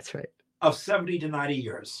That's right. of 70 to 90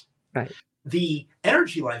 years. Right. The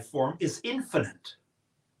energy life form is infinite.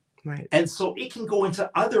 Right. And so it can go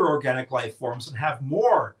into other organic life forms and have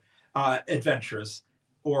more adventures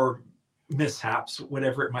or mishaps,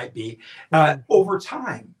 whatever it might be, over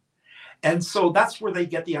time. And so that's where they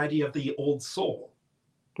get the idea of the old soul.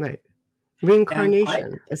 Right.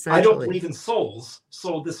 Reincarnation, essentially. I don't believe in souls.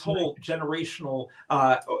 So this whole generational,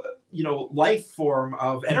 life form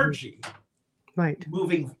of energy, right,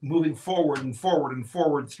 moving forward and forward and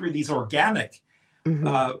forward through these organic,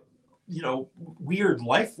 weird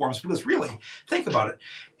life forms. Because really, think about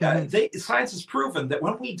it. Science has proven that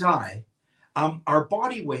when we die, our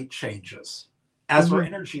body weight changes as our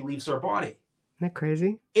energy leaves our body. Isn't that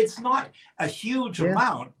crazy? It's not a huge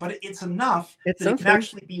amount, but it's enough that it can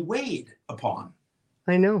actually be weighed upon.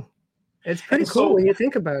 I know. It's pretty cool when you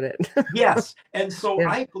think about it. Yes. And so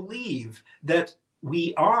I believe that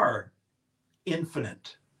we are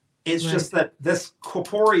infinite. It's just that this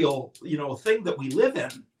corporeal, thing that we live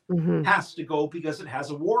in has to go because it has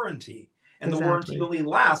a warranty. And the warranty only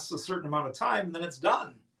lasts a certain amount of time, and then it's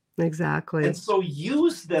done. Exactly. And so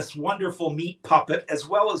use this wonderful meat puppet as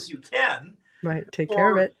well as you can. Right. Take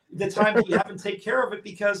care of it. The time that you haven't taken care of it,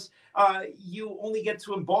 because you only get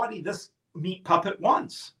to embody this meat puppet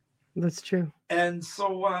once. That's true. And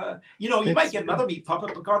so, you might get another meat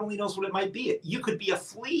puppet, but God only knows what it might be. You could be a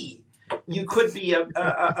flea. You could be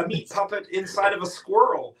a meat puppet inside of a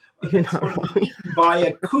squirrel eaten by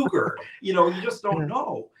a cougar. You just don't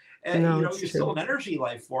know. And, you're still an energy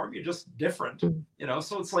life form. You're just different.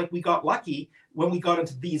 So it's like we got lucky when we got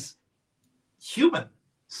into these human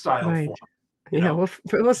style forms.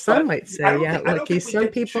 Well, some might say, lucky. Some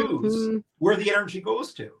people choose where the energy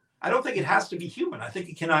goes to. I don't think it has to be human. I think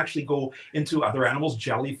it can actually go into other animals,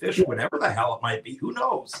 jellyfish, whatever the hell it might be. Who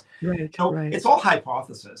knows? Right. It's all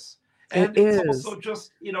hypothesis. And it's also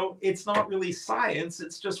just, it's not really science.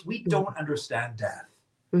 It's just we don't understand death.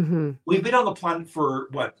 We've been on the planet for,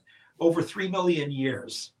 over 3 million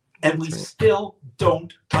years. And we still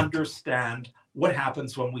don't understand what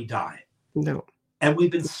happens when we die. No. And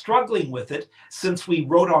we've been struggling with it since we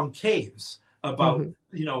wrote on caves about,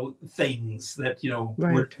 things that,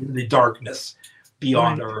 were in the darkness.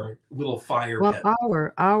 beyond Right. our little fire Well, pit.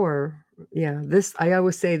 yeah, this, I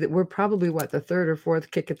always say that we're probably what, the third or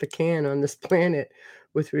fourth kick at the can on this planet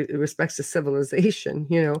with respects to civilization,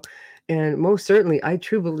 and most certainly, I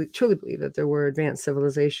truly believe that there were advanced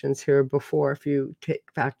civilizations here before, if you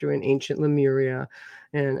factor in ancient Lemuria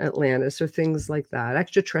and Atlantis or things like that,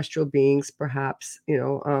 extraterrestrial beings, perhaps.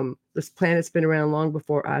 This planet's been around long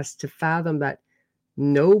before us to fathom that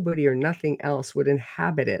nobody or nothing else would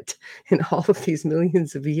inhabit it in all of these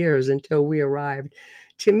millions of years until we arrived.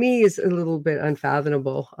 To me, is a little bit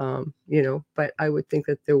unfathomable, but I would think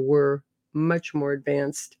that there were much more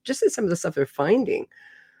advanced, just in some of the stuff they're finding,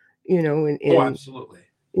 Oh, in absolutely.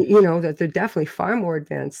 that they're definitely far more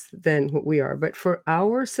advanced than what we are. But for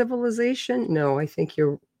our civilization, no, I think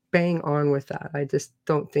you're bang on with that. I just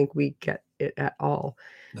don't think we get it at all.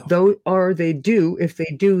 No. Though, or they do, if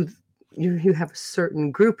they do, you have a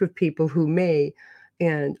certain group of people who may,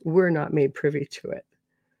 and we're not made privy to it.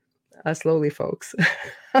 Us lowly folks.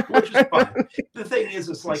 Which is fine. The thing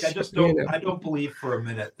is like, I just You don't, know. I don't believe for a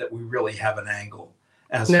minute that we really have an angle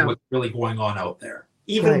as No. to what's really going on out there.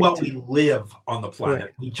 Even Right. while we live on the planet,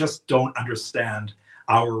 Right. we just don't understand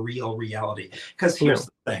our real reality. Because here's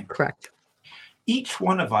the thing. Correct. Each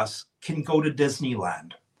one of us can go to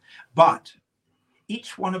Disneyland, but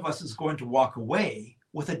each one of us is going to walk away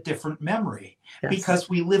with a different memory Yes. because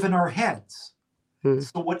we live in our heads. Hmm.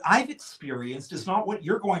 So what I've experienced is not what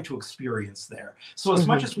you're going to experience there. So as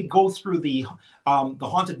much as we go through the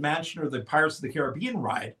Haunted Mansion or the Pirates of the Caribbean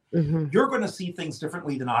ride, you're going to see things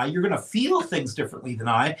differently than I. You're going to feel things differently than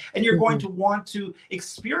I, and you're going to want to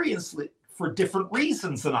experience it for different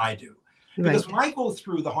reasons than I do. Because when I go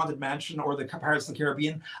through the Haunted Mansion or the Pirates of the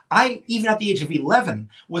Caribbean, I, even at the age of 11,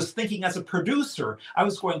 was thinking as a producer, I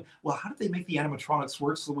was going, well, how did they make the animatronics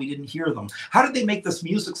work so we didn't hear them? How did they make this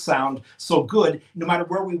music sound so good no matter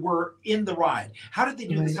where we were in the ride? How did they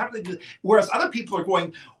do this? How did they do this? Whereas other people are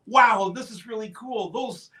going, wow, this is really cool.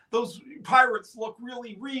 Those pirates look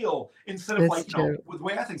really real, instead of with the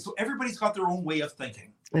way I think. So everybody's got their own way of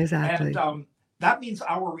thinking. Exactly. And that means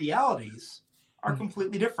our realities are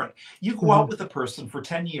completely different. You go out with a person for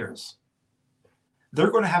 10 years, they're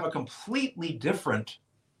going to have a completely different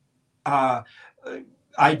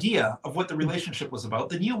idea of what the relationship was about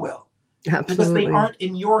than you will. Absolutely. Because they aren't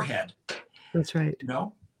in your head. That's right.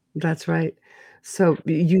 No? That's right. So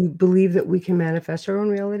you believe that we can manifest our own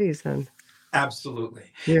realities then? Absolutely.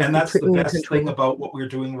 And that's the best thing about what we're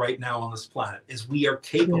doing right now on this planet, is we are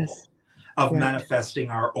capable of manifesting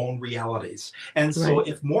our own realities. And so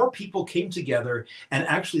if more people came together and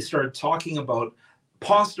actually started talking about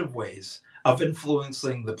positive ways of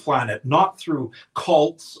influencing the planet, not through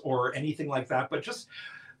cults or anything like that, but just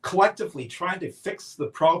collectively trying to fix the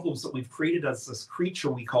problems that we've created as this creature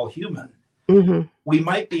we call human, we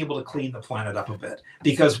might be able to clean the planet up a bit,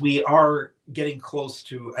 because we are getting close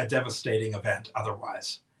to a devastating event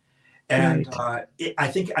otherwise. And I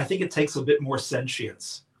think it takes a bit more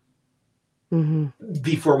sentience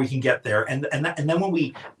before we can get there. And then when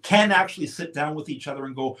we can actually sit down with each other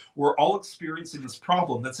and go, we're all experiencing this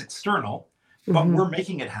problem that's external, but we're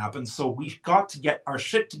making it happen. So we've got to get our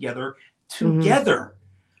shit together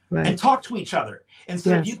and talk to each other.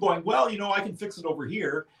 Instead of you going, well, I can fix it over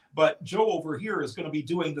here, but Joe over here is going to be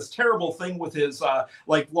doing this terrible thing with his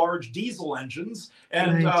large diesel engines,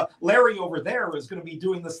 and Larry over there is going to be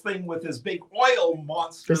doing this thing with his big oil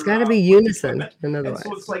monster. There's got to be unison, in other words.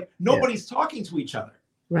 So it's like nobody's talking to each other.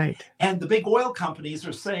 Right. And the big oil companies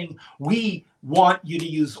are saying, we want you to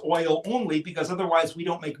use oil only because otherwise we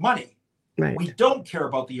don't make money. Right. We don't care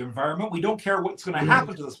about the environment. We don't care what's going to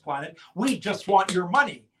happen to this planet. We just want your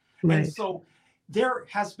money. Right. And so there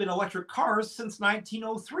has been electric cars since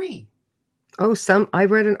 1903. Oh, I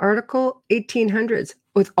read an article, 1800s,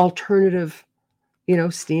 with alternative,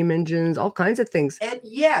 steam engines, all kinds of things. And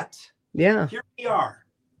yet, here we are,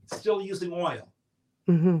 still using oil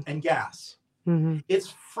and gas.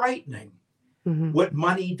 It's frightening what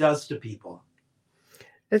money does to people.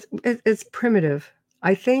 It's primitive.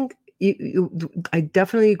 I think I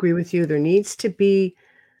definitely agree with you. There needs to be,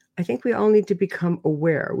 I think we all need to become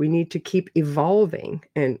aware. We need to keep evolving.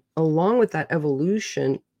 And along with that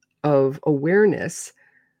evolution of awareness,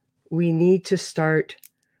 we need to start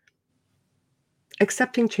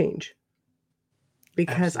accepting change.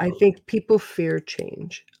 Because I think people fear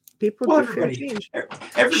change.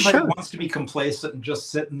 Everybody wants to be complacent and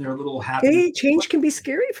just sit in their little happy. Hey, change can be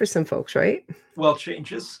scary for some folks, right? Well,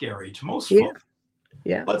 change is scary to most folks.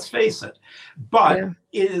 Yeah. Let's face it. But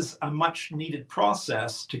it is a much needed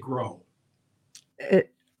process to grow.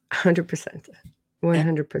 100%.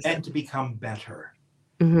 100%. And to become better.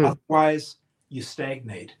 Otherwise, you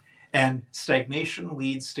stagnate. And stagnation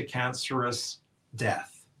leads to cancerous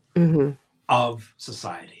death Mm-hmm. of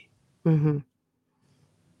society. Mm-hmm.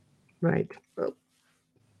 Right. Oh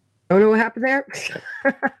no, what happened there?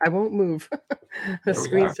 I won't move. The There we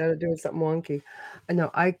screen are. started doing something wonky. No,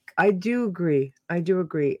 I do agree. I do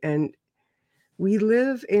agree. And we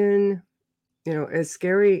live in, as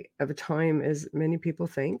scary of a time as many people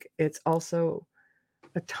think, it's also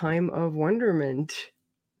a time of wonderment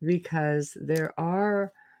because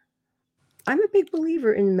I'm a big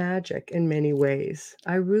believer in magic in many ways.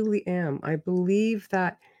 I really am. I believe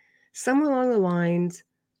that somewhere along the lines,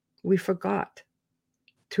 we forgot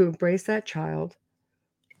to embrace that child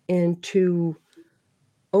and to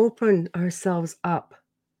open ourselves up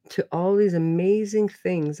to all these amazing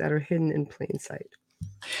things that are hidden in plain sight.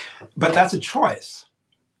 But that's a choice.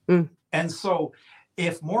 Mm. And so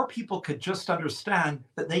if more people could just understand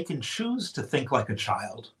that they can choose to think like a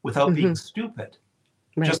child without being stupid,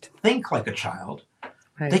 Right. just think like a child, they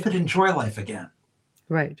Right. could enjoy life again.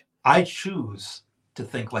 Right. I choose to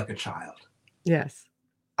think like a child. Yes.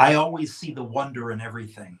 I always see the wonder in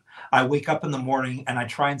everything. I wake up in the morning and I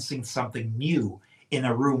try and see something new in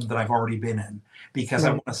a room that I've already been in because I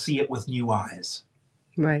Right. want to see it with new eyes.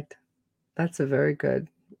 Right. That's a very good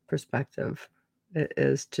perspective. It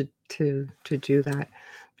is to do that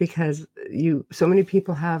because so many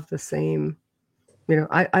people have the same,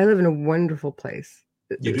 I live in a wonderful place.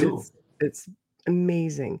 You do. It's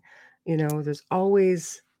amazing. There's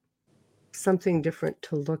always something different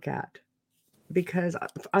to look at because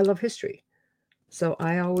I love history. So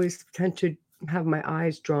I always tend to have my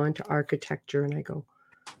eyes drawn to architecture and I go,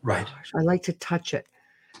 Right. gosh, I like to touch it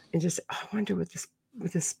and just, I wonder what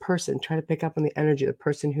this person, try to pick up on the energy, the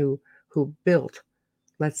person who built,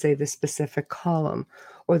 let's say, the specific column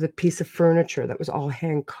or the piece of furniture that was all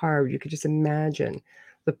hand carved. You could just imagine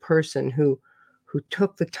the person who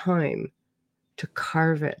took the time to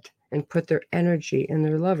carve it and put their energy and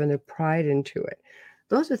their love and their pride into it.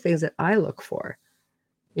 Those are things that I look for,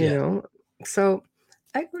 So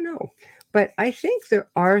I don't know, but I think there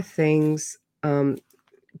are things,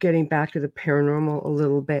 getting back to the paranormal a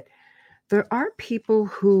little bit, there are people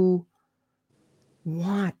who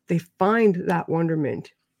they find that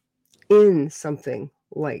wonderment in something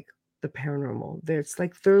like the paranormal. It's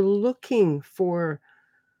like they're looking for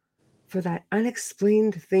that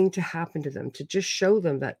unexplained thing to happen to them, to just show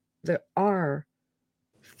them that there are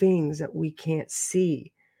things that we can't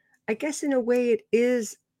see. I guess in a way it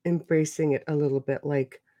is embracing it a little bit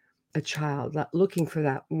like a child, looking for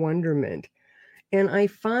that wonderment. And I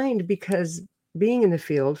find, because being in the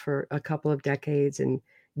field for a couple of decades and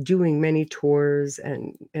doing many tours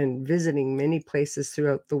and visiting many places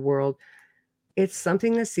throughout the world, it's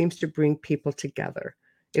something that seems to bring people together.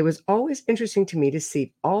 It was always interesting to me to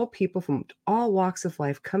see all people from all walks of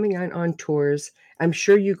life coming out on tours. I'm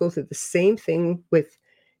sure you go through the same thing with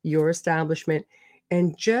your establishment,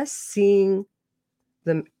 and just seeing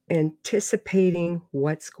them anticipating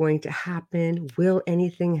what's going to happen. Will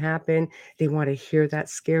anything happen? They want to hear that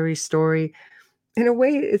scary story. In a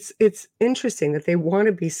way, it's interesting that they want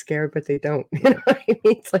to be scared, but they don't. You know what I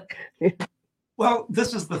mean? It's like, Well,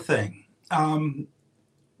 this is the thing.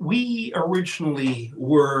 We originally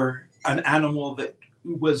were an animal that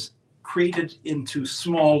was created into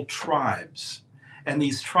small tribes, and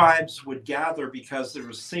these tribes would gather because there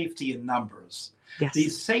was safety in numbers. yes.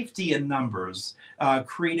 These safety in numbers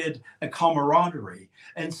created a camaraderie.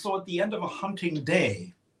 And so at the end of a hunting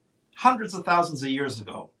day, hundreds of thousands of years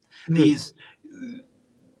ago, these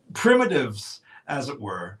primitives, as it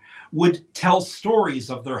were, would tell stories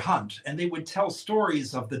of their hunt, and they would tell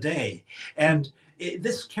stories of the day. And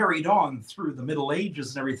this carried on through the Middle Ages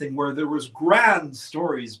and everything, where there was grand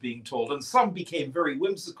stories being told, and some became very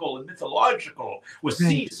whimsical and mythological with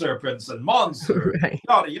sea serpents and monsters,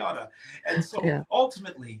 yada, yada. And so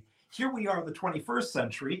ultimately, here we are in the 21st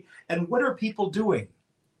century, and what are people doing?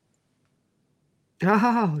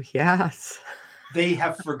 Oh, yes. They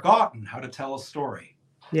have forgotten how to tell a story.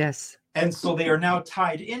 Yes. And so they are now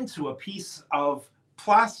tied into a piece of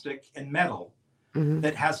plastic and metal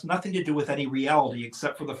that has nothing to do with any reality,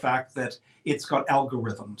 except for the fact that it's got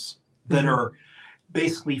algorithms that are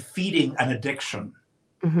basically feeding an addiction.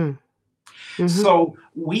 So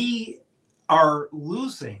we are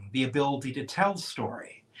losing the ability to tell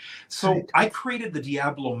story. So I created the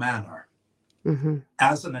Diablo Manor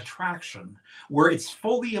as an attraction where it's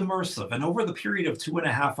fully immersive. And over the period of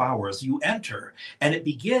 2.5 hours, you enter, and it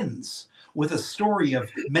begins with a story of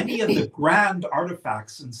many of the grand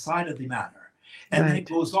artifacts inside of the manor. And then it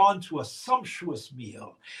goes on to a sumptuous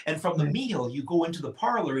meal. And from the meal, you go into the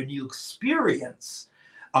parlor and you experience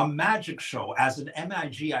a magic show as an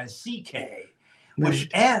MAGICK, which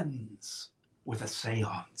Right. ends with a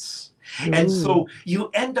seance. And Ooh, so you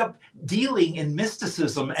end up dealing in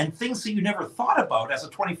mysticism and things that you never thought about as a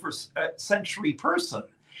 21st century person.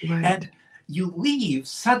 right. And you leave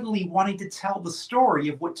suddenly wanting to tell the story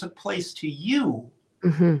of what took place to you,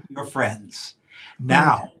 Hmm. your friends. Right.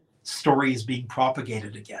 Now, story is being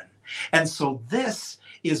propagated again. And so this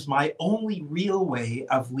is my only real way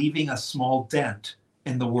of leaving a small dent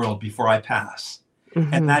in the world before I pass.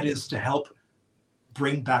 And Hmm. that is to help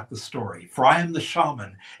bring back the story. For I am the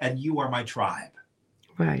shaman and you are my tribe.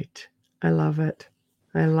 Right. I love it.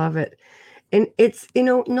 I love it. And it's,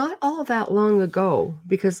 not all that long ago,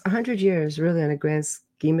 because 100 years really on a grand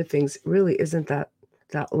scheme of things really isn't that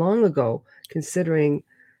long ago, considering,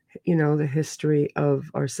 the history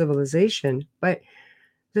of our civilization. But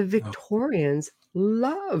the Oh, Victorians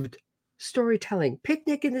loved storytelling,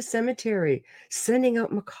 picnic in the cemetery, sending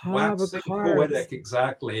out macabre waxing cards. poetic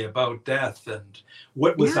exactly about death and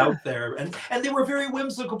what was Yeah. out there, and they were very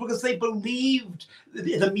whimsical because they believed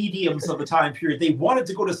the mediums of the time period. They wanted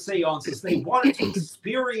to go to seances, they wanted to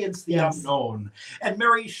experience the Yes. unknown. And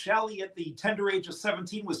Mary Shelley at the tender age of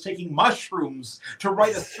 17 was taking mushrooms to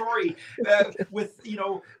write a story with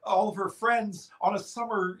all of her friends on a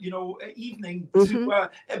summer evening to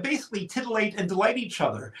Hmm. basically titillate and delight each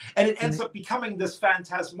other, and it ends Right. up becoming this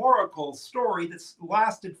phantasmorical story that's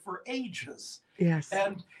lasted for ages. Yes.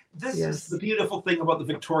 And this is the Yes. beautiful thing about the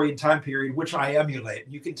Victorian time period, which I emulate.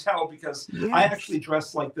 You can tell because I Yes. actually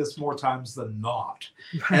dress like this more times than not.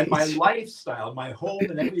 And my Right. lifestyle, my home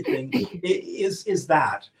and everything is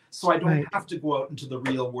that. So I don't Right. have to go out into the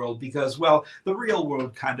real world because, well, the real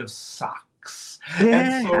world kind of sucks.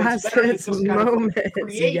 And It so it's has better to its just kind of like moments.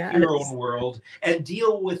 create your own Yes. world and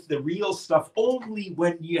deal with the real stuff only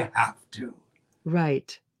when you have to.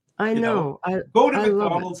 Right. I You know, know. I go to I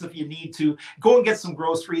love it. McDonald's if you need to, go and get some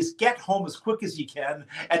groceries, get home as quick as you can,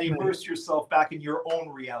 and Right. immerse yourself back in your own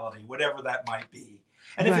reality, whatever that might be.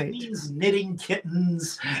 And if it Right. means knitting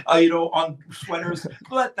kittens, on sweaters,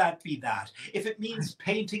 let that be that. If it Right. means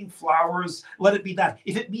painting flowers, let it be that.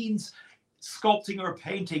 If it means sculpting or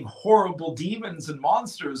painting horrible demons and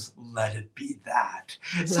monsters, let it be that.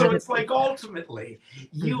 So Let it it's be like that. ultimately,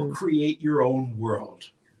 you Mhm. create your own world.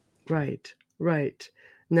 Right. Right.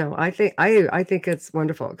 No, I think it's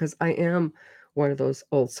wonderful because I am one of those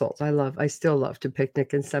old souls. I still love to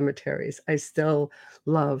picnic in cemeteries. I still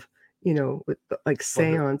love, with like Wonderful.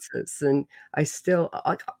 seances, and I still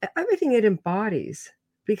like everything it embodies,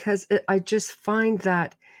 because I just find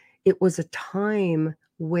that it was a time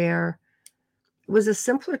where it was a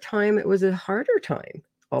simpler time. It was a harder time It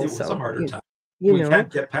was a also. harder You, time. you We know, can't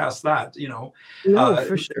get past that. no, Uh,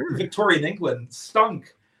 for sure. Victorian England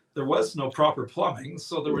stunk. There was no proper plumbing,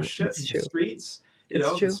 so there was No, shit it's in the true. streets. It's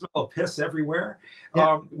The true. smell of piss everywhere.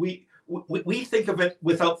 Yeah. We think of it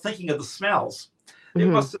without thinking of the smells. It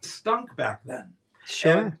Hmm. must have stunk back then.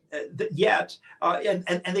 And Sure. yet,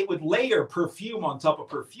 and they would layer perfume on top of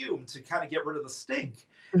perfume to kind of get rid of the stink.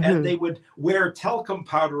 And Hmm. they would wear talcum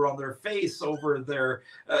powder on their face over their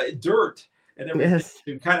dirt and everything Yes.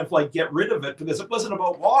 to kind of like get rid of it because it wasn't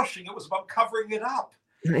about washing, it was about covering it up,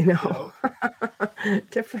 I you know. know.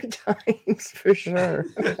 Different times for sure.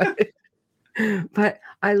 But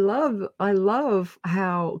I love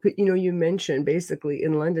how, you mentioned basically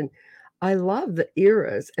in London, I love the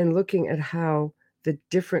eras and looking at how the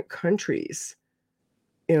different countries,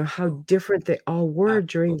 how Oh, different they all were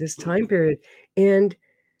during this time absolutely. period. And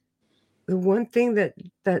the one thing that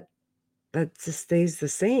that just stays the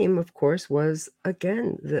same, of course, was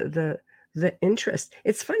again the interest.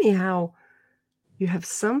 It's funny how you have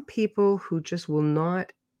some people who just will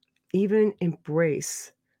not even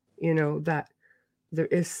embrace, that there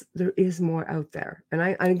is more out there.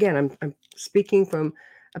 And again, I'm speaking from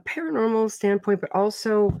a paranormal standpoint, but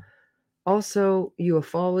also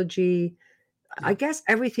ufology. I Yeah. guess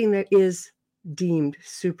everything that is deemed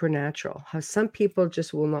supernatural. How some people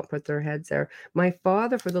just will not put their heads there. My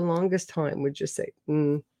father, for the longest time, would just say,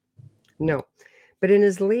 no. But in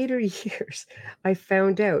his later years, I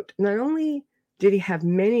found out not only did he have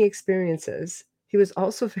many experiences, he was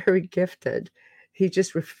also very gifted. He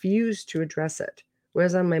just refused to address it.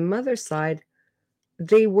 Whereas on my mother's side,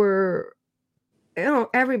 they were,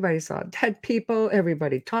 everybody saw dead people,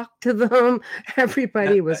 everybody talked to them, Uh,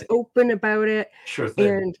 everybody was open about it. Sure thing.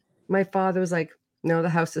 And my father was like, no, the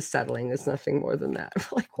house is settling. It's nothing more than that. I'm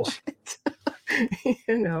like, what?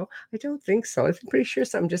 I don't think so. I'm pretty sure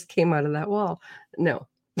something just came out of that wall. No.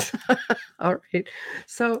 All right.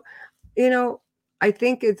 So, you know, I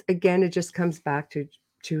think it just comes back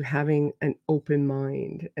to having an open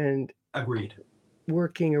mind and Agreed.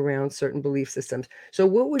 working around certain belief systems. So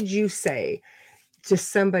what would you say to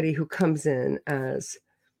somebody who comes in as,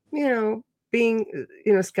 being,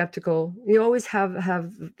 skeptical? You always have,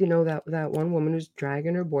 that one woman who's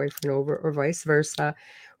dragging her boyfriend over, or vice versa.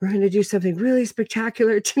 We're going to do something really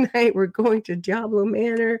spectacular tonight. We're going to Diablo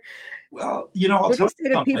Manor. Well, I'll What do tell you say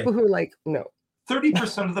to people who are like, no?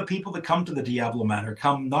 30% of the people that come to the Diablo Manor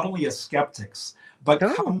come not only as skeptics, but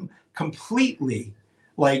come completely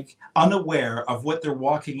unaware of what they're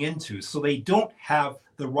walking into. So they don't have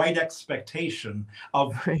the right expectation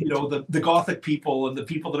of, the Gothic people and the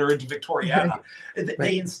people that are into Victoriana. Right.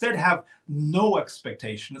 They instead have no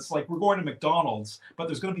expectation. It's like, we're going to McDonald's, but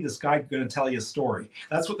there's going to be this guy going to tell you a story.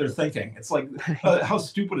 That's what they're thinking. It's like, how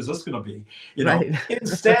stupid is this going to be? Right.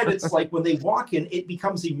 Instead, it's like when they walk in, it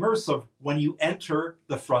becomes immersive when you enter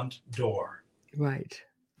the front door. Right.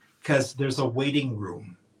 Because there's a waiting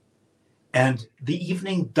room. And the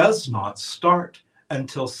evening does not start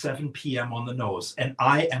until 7 p.m. on the nose. And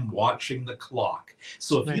I am watching the clock.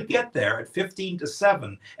 So if you get there at 15 to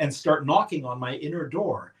 7 and start knocking on my inner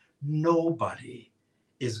door, nobody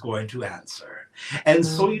is going to answer. And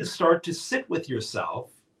so you start to sit with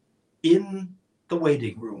yourself in the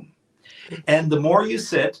waiting room. And the more you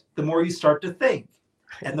sit, the more you start to think.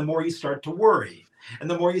 And the more you start to worry. And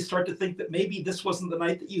the more you start to think that maybe this wasn't the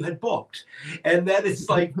night that you had booked. And then it's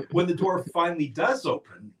like when the door finally does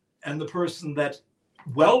open and the person that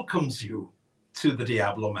welcomes you to the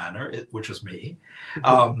Diablo Manor, which is me,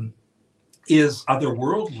 is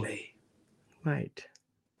otherworldly. Right.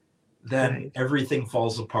 Then everything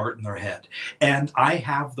falls apart in their head. And I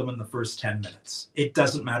have them in the first 10 minutes. It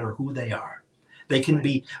doesn't matter who they are. They can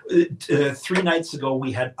be, 3 nights ago,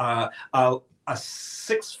 we had a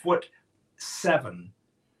 6'7"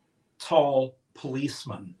 tall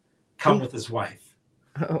policeman come with his wife.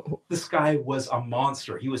 Oh. This guy was a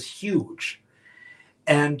monster. He was huge.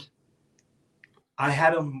 And I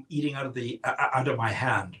had him eating out of my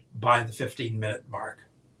hand by the 15-minute mark.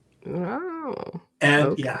 Oh.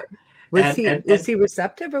 And was he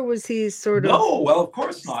receptive, or was he sort of? No, well, of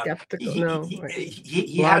course not. Skeptical.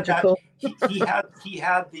 He logical. He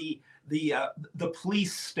had the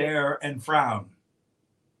police stare and frown.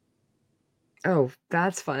 Oh,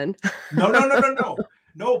 that's fun.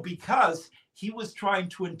 No, because he was trying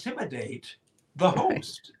to intimidate the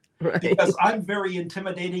host. Right. Because I'm very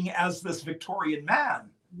intimidating as this Victorian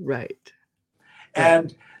man. Right.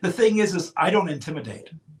 And the thing is I don't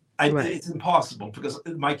intimidate. It's impossible, because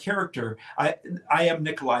my character, I am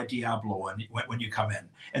Nikolai Diablo when you come in.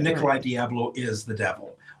 And Nikolai Diablo is the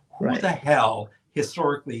devil. Who the hell,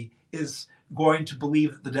 historically, is going to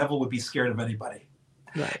believe that the devil would be scared of anybody?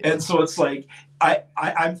 Right. And so it's like,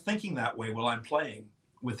 I'm thinking that way while I'm playing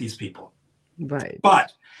with these people. Right.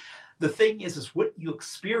 But the thing is what you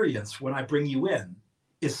experience when I bring you in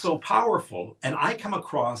is so powerful. And I come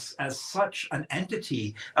across as such an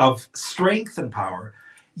entity of strength and power.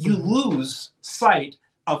 You lose sight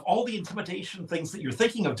of all the intimidation things that you're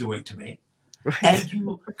thinking of doing to me. Right. And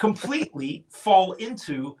you completely fall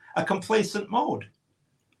into a complacent mode.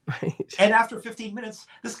 Right. And after 15 minutes,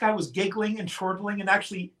 this guy was giggling and chortling and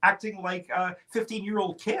actually acting like a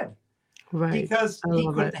 15-year-old kid. Right. Because he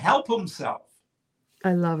couldn't help himself.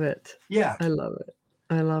 I love it. Yeah. I love it.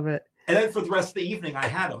 I love it. And then for the rest of the evening, I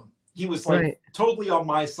had him. He was totally on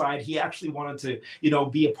my side. He actually wanted to,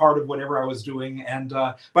 be a part of whatever I was doing. And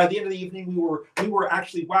by the end of the evening, we were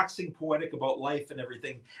actually waxing poetic about life and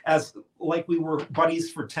everything, as like we were buddies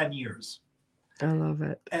for 10 years. I love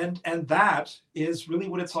it. And that is really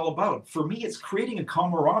what it's all about. For me, it's creating a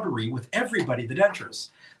camaraderie with everybody that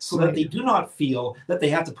enters, so that they do not feel that they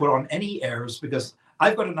have to put on any airs, because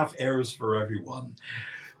I've got enough airs for everyone,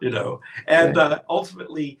 And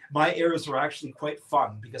ultimately, my airs are actually quite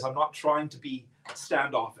fun, because I'm not trying to be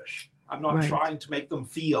standoffish. I'm not trying to make them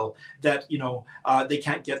feel that, they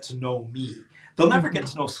can't get to know me. They'll never get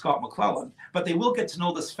to know Scott McClellan, but they will get to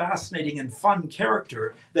know this fascinating and fun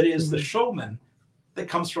character that is the showman that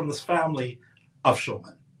comes from this family of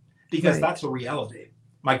showmen, because that's a reality.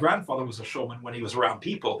 My grandfather was a showman when he was around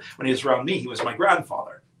people. When he was around me, he was my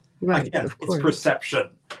grandfather. Right. Again, it's perception.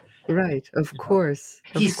 Right. Of course.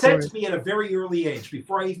 He said to me at a very early age,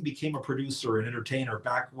 before I even became a producer and entertainer,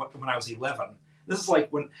 back when I was 11, this is like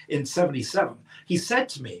when in 77, he said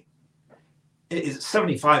to me,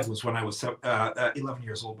 75 was when I was 11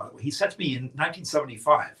 years old, by the way. He said to me in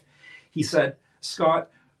 1975, he said, Scott,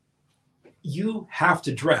 you have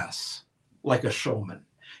to dress like a showman.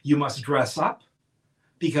 You must dress up,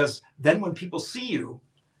 because then when people see you,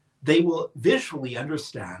 they will visually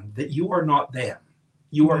understand that you are not them.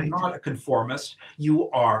 You are Right. not a conformist. You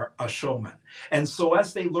are a showman. And so,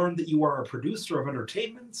 as they learn that you are a producer of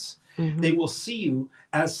entertainments, they Hmm. will see you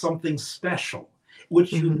as something special,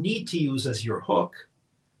 which you Hmm. need to use as your hook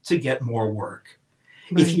to get more work.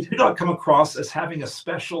 If you Right. do not come across as having a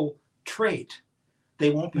special trait, they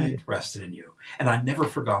won't be Right. interested in you. And I never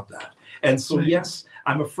forgot that. And so, Right. yes,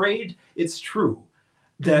 I'm afraid it's true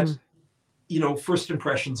Hmm. that, first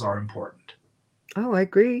impressions are important. Oh, I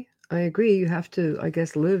agree. I agree. You have to, I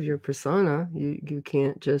guess, live your persona. You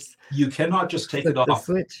can't just You cannot just take it flip the off,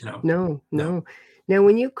 switch. No, no. no. Now,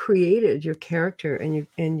 when you created your character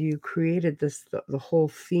and you created the whole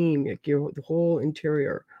theme, like the whole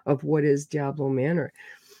interior of what is Diablo Manor,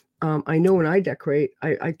 I know when I decorate,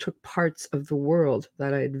 I took parts of the world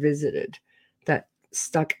that I had visited that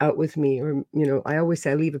stuck out with me, or I always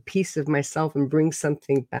say I leave a piece of myself and bring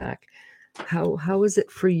something back. How is it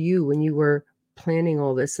for you when you were planning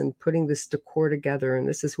all this and putting this decor together, and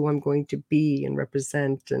this is who I'm going to be and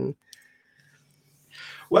represent, and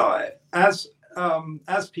Well,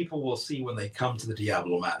 as people will see when they come to the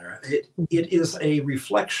Diablo Manor, it is a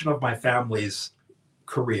reflection of my family's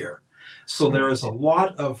career. So there is a right?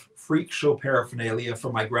 lot of freak show paraphernalia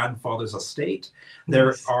from my grandfather's estate. There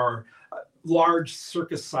Nice. are large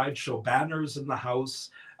circus sideshow banners in the house,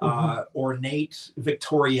 Hmm. ornate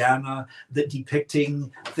Victoriana that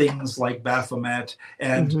depicting things like Baphomet,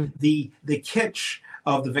 and Hmm. the kitsch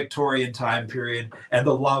of the Victorian time period and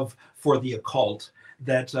the love for the occult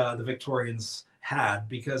that the Victorians had.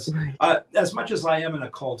 Because Right. as much as I am an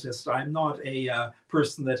occultist, I'm not a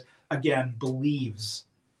person that again believes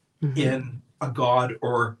Hmm. in a god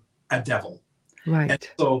or a devil. And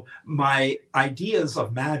Right. so my ideas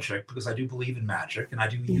of magic, because I do believe in magic and I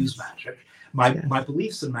do use Yes. magic, my Yes.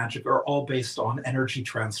 beliefs in magic are all based on energy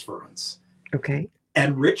transference. Okay.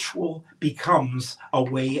 And ritual becomes a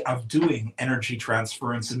way of doing energy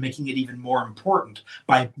transference and making it even more important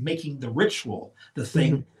by making the ritual the Hmm.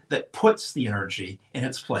 thing that puts the energy in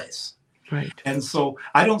its place. Right. And so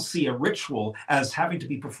I don't see a ritual as having to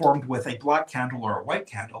be performed with a black candle or a white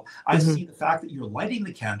candle. I Hmm. see the fact that you're lighting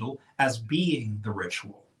the candle as being the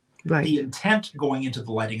ritual. The Right. intent going into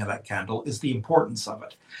the lighting of that candle is the importance of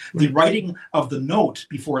it. The Right. writing of the note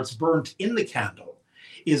before it's burnt in the candle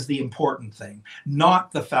is the important thing,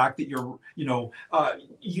 not the fact that you're,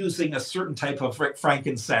 using a certain type of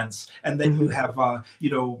frankincense and that you Hmm. have,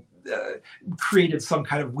 created some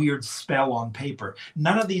kind of weird spell on paper.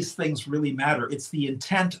 None of these things really matter. It's the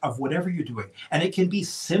intent of whatever you're doing, and it can be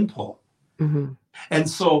simple. Hmm. And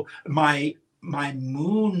so my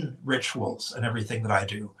moon rituals and everything that I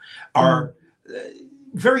do Hmm. are uh,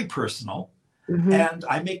 very personal, Hmm. and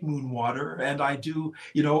I make moon water, and I do,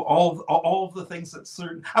 all of the things that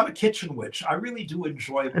certain. I'm a kitchen witch. I really do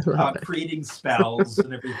enjoy I love it. creating spells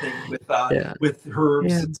and everything Yeah. with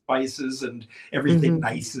herbs Yeah. and spices and everything Hmm.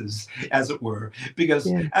 nices, as it were. Because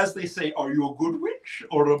Yeah. as they say, are you a good witch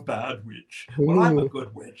or a bad witch? Well, I'm a Mm.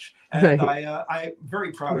 good witch, and Right. I'm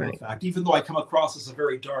very proud of the Right. fact. Even though I come across as a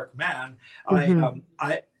very dark man, I Hmm. um,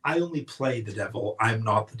 I only play the devil. I'm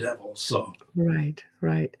not the devil. So. Right.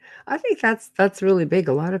 Right. I think that's really big.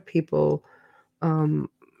 A lot of people um,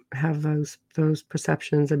 have those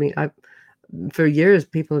perceptions. I mean, I for years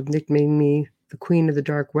people have nicknamed me the Queen of the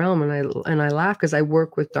Dark Realm, and I laugh because I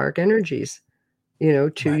work with dark energies. To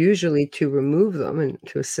Right. usually to remove them and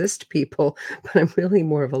to assist people, but I'm really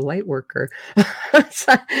more of a light worker.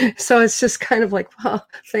 So so it's just kind of like, well,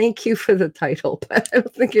 thank you for the title, but I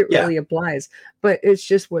don't think it Yeah. really applies. But it's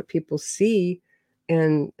just what people see,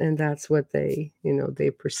 and that's what they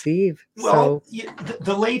perceive. Well, So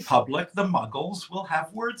the lay public, the muggles, will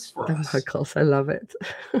have words for the us, muggles, I love it.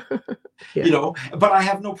 Yeah. but I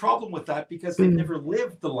have no problem with that because they've Mm, never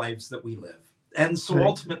lived the lives that we live. And so right.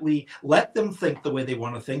 ultimately, let them think the way they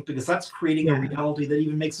want to think because that's creating a Yeah. reality that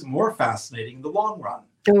even makes it more fascinating in the long run.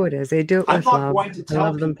 Oh, it is. They do it I'm with not love. going to I tell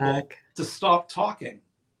love them people back. to stop talking.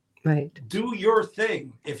 Right. Do your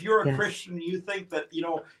thing. If you're a Yes. Christian and you think that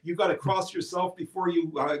you've got to cross yourself before you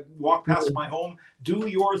walk past Mhm. my home, do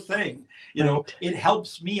your thing. Right. It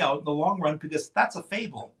helps me out in the long run because that's a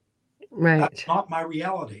fable. That's Right. not my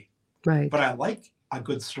reality. But Right. I like a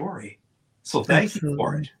good story. So thank you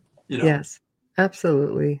for Absolutely. it. You know. Yes.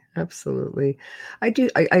 Absolutely. Absolutely. I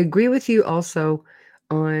agree with you also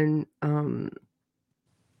on,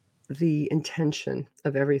 the intention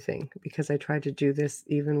of everything, because I try to do this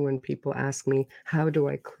even when people ask me, "How do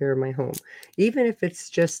I clear my home?" Even if it's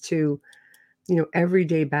just to,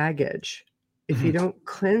 everyday baggage. If you Mhm. don't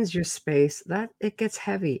cleanse your space, that it gets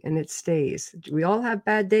heavy and it stays. We all have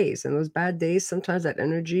bad days, and those bad days, sometimes that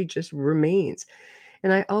energy just remains.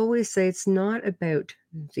 And I always say it's not about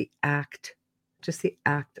the act just the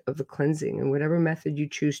act of the cleansing, and whatever method you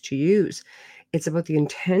choose to use, it's about the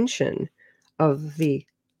intention of the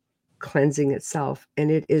cleansing itself. And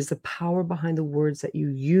it is the power behind the words that you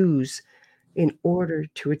use in order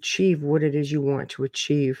to achieve what it is you want to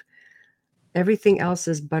achieve. Everything else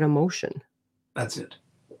is but emotion, That's it.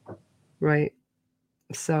 right?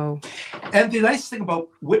 So, And the nice thing about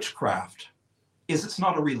witchcraft is it's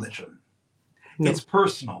not a religion. no, It's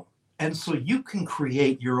personal. And so you can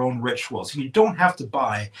create your own rituals. You don't have to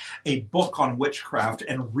buy a book on witchcraft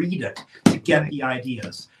and read it to get Right. the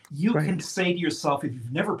ideas. You Right. can say to yourself, if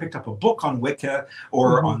you've never picked up a book on Wicca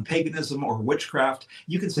or on paganism or witchcraft,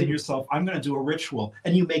 you can say to yourself, I'm going to do a ritual.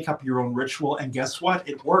 And you make up your own ritual. And guess what?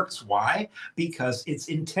 It works. Why? Because it's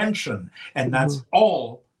intention. And that's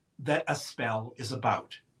all that a spell is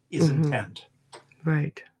about, is intent.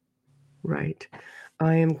 right, right.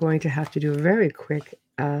 I am going to have to do a very quick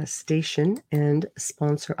station and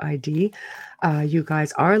sponsor ID. You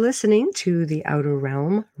guys are listening to the Outer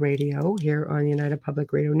Realm Radio here on United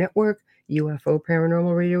Public Radio Network, UFO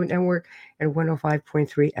Paranormal Radio Network, and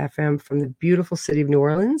 105.3 FM from the beautiful city of New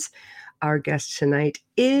Orleans. Our guest tonight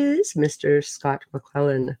is Mr. Scott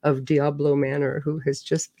McClellan of Diablo Manor, who has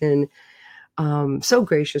just been so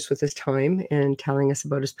gracious with his time and telling us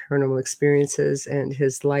about his paranormal experiences and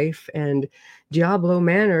his life. And Diablo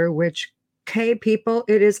Manor, which, okay, people,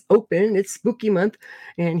 it is open. It's spooky month,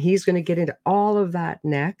 and he's going to get into all of that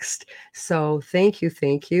next. So thank you,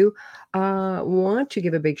 thank you. Want to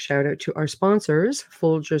give a big shout out to our sponsors,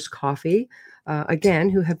 Folgers Coffee, again,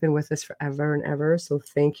 who have been with us forever and ever. So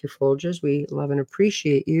thank you, Folgers. We love and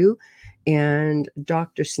appreciate you. And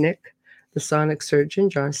Dr. Snick, the sonic surgeon,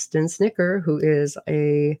 Justin Snicker, who is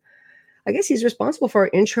I guess he's responsible for our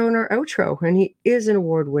intro and our outro, and he is an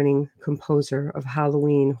award-winning composer of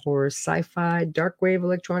Halloween, horror, sci-fi, dark wave,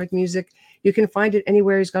 electronic music. You can find it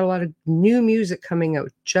anywhere. He's got a lot of new music coming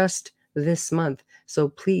out just this month, so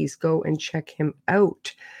please go and check him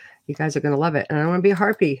out. You guys are going to love it. And I don't want to be a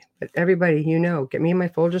harpy, but everybody, get me in my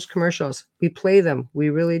Folgers commercials. We play them.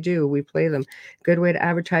 We really do. We play them. Good way to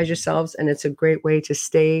advertise yourselves, and it's a great way to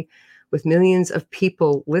stay with millions of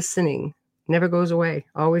people listening. Never goes away,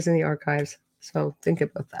 always in the archives. So think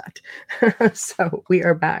about that. So we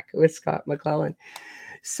are back with Scott McClellan.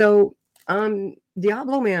 So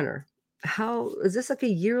Diablo Manor, how is this like a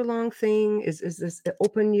year-long thing? Is this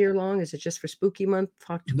open year-long? Is it just for spooky month,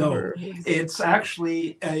 October? No, it's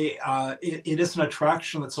actually it is an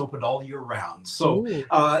attraction that's open all year round. So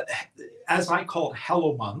as I call it,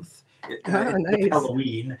 Hello Month, nice.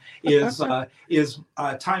 Halloween is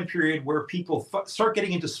a time period where people start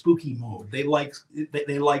getting into spooky mode. They like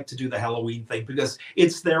to do the Halloween thing because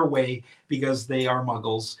it's their way, because they are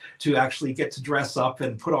muggles, to actually get to dress up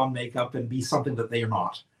and put on makeup and be something that they are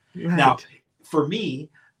not. Right. Now, for me,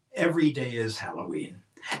 every day is Halloween.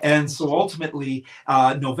 And so ultimately,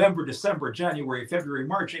 November, December, January, February,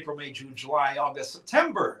 March, April, May, June, July, August,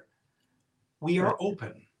 September, we are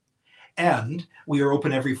open. And we are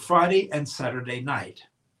open every Friday and Saturday night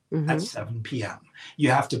at 7 p.m.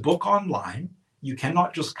 You have to book online. You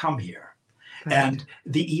cannot just come here. Right. And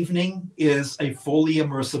the evening is a fully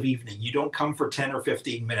immersive evening. You don't come for 10 or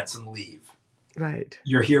 15 minutes and leave. Right.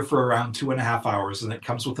 You're here for around 2.5 hours, and it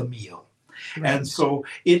comes with a meal. Right. And so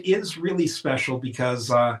it is really special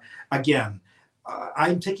because, again,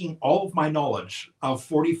 I'm taking all of my knowledge of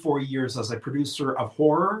 44 years as a producer of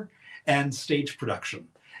horror and stage production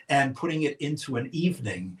and putting it into an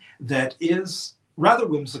evening that is rather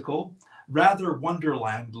whimsical, rather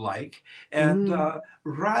Wonderland-like, and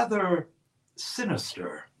rather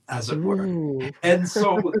sinister, as it were. And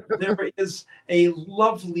so there is a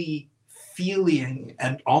lovely feeling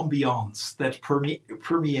and ambiance that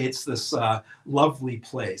permeates this lovely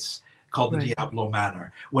place called the Diablo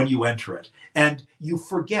Manor when you enter it. And you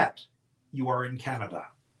forget you are in Canada.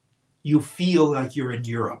 You feel like you're in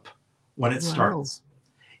Europe when it starts.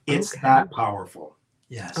 It's that powerful.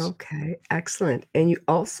 Yes. Okay, excellent. And you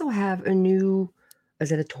also have a new,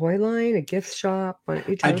 is it a toy line, a gift shop? Why don't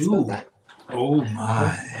you tell us about that? Oh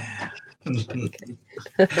my.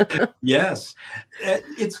 Yes.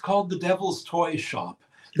 It's called the Devil's Toy Shop.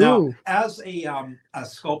 Now, as a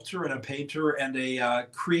sculptor and a painter and a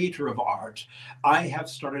creator of art, I have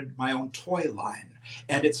started my own toy line,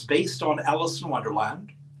 and it's based on Alice in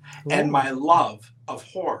Wonderland and my love of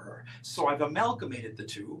horror. So I've amalgamated the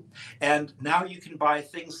two, and now you can buy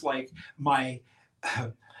things like my,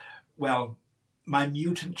 my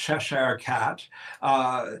mutant Cheshire cat,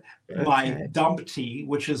 my Okay. Dumpty,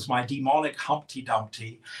 which is my demonic Humpty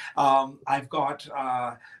Dumpty. I've got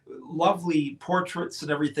lovely portraits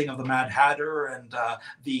and everything of the Mad Hatter and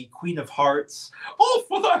the Queen of Hearts, all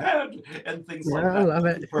for the head, and things Yeah, like I that love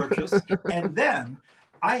you can it. purchase. And then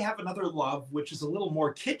I have another love, which is a little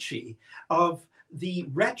more kitschy, of the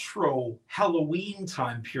retro Halloween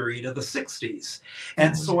time period of the 60s.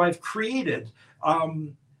 And so I've created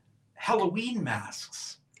Halloween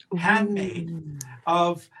masks, handmade, Ooh.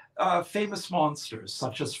 of famous monsters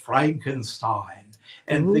such as Frankenstein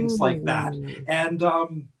and things like that. Ooh. And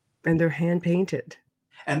And they're hand painted.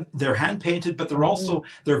 they're hand painted, but they're also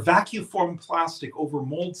they're vacuum formed plastic over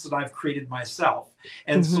molds that I've created myself,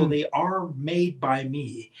 and so they are made by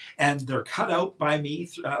me, and they're cut out by me.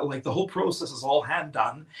 Like the whole process is all hand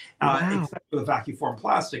done, Wow. except for the vacuum formed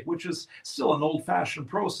plastic, which is still an old fashioned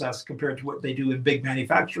process compared to what they do in big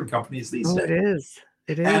manufacturing companies these Oh, days. it is.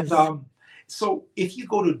 It And is. so if you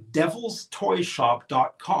go to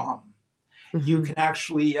devilstoyshop.com, you can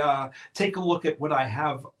actually take a look at what I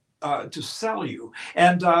have to sell you.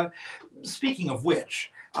 And speaking of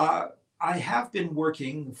which, I have been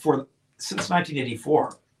working since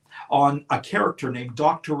 1984 on a character named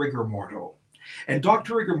Dr. Rigor Morto. And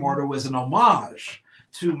Dr. Rigor Morto is an homage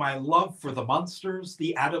to my love for the Munsters,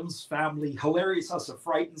 the Addams Family, Hilarious House of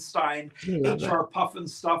Frightenstein, H.R.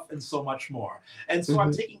 Pufnstuf, and so much more. And so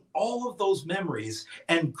I'm taking all of those memories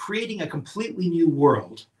and creating a completely new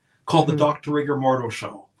world called the Dr. Rigor Morto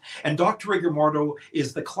Show. And Dr. Rigor Morto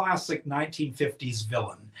is the classic 1950s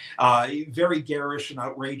villain, very garish and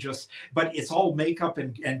outrageous, but it's all makeup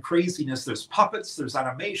and craziness. There's puppets, there's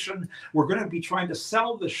animation. We're going to be trying to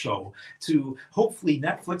sell the show to hopefully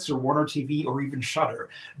Netflix or Warner TV or even Shudder.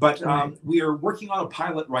 But we are working on a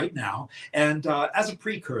pilot right now. And as a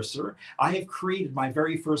precursor, I have created my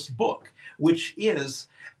very first book, which is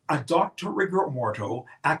a Dr. Rigor Morto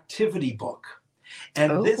activity book.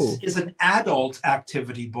 And this is an adult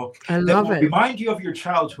activity book that will remind you of your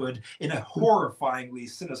childhood in a horrifyingly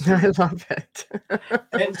sinister way. I love it.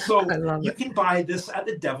 And so you can buy this at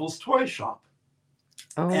the Devil's Toy Shop.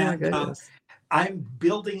 Oh, my goodness. I'm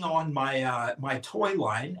building on my my toy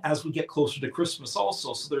line as we get closer to Christmas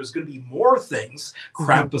also. So there's going to be more things,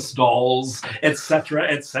 Krampus dolls,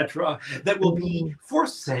 etc., that will be for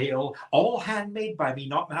sale, all handmade by me,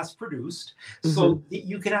 not mass produced, so that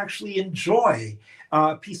you can actually enjoy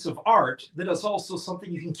a piece of art that is also something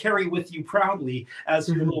you can carry with you proudly as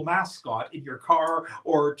your little mascot in your car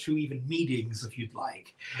or to even meetings if you'd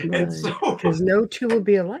like. And so, because no two will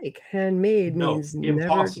be alike. Handmade means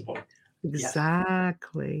impossible. Never...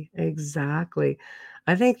 Exactly.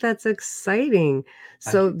 I think that's exciting.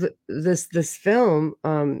 So this film,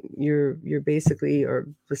 you're basically, or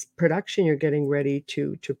this production you're getting ready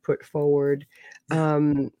to put forward.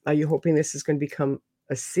 Are you hoping this is going to become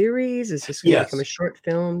a series? Is this going to become a short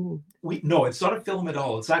film? No, it's not a film at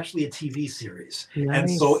all. It's actually a TV series. Nice. And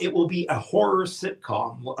so it will be a horror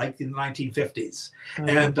sitcom like in the 1950s.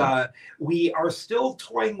 And we are still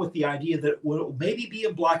toying with the idea that it will maybe be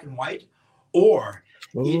in black and white, or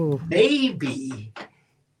it may be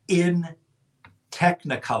in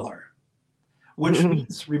Technicolor, which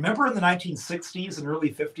means, remember in the 1960s and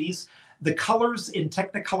early 50s, the colors in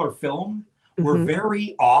Technicolor film were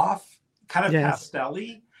very off, kind of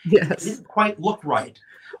pastel-y. It didn't quite look right.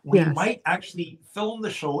 We might actually film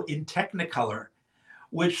the show in Technicolor,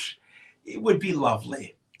 which it would be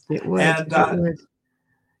lovely. It would.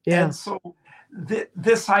 And so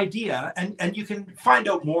this idea, and you can find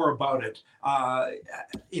out more about it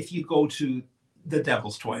if you go to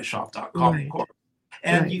thedevilstoyshop.com, of course.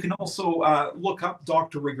 And you can also look up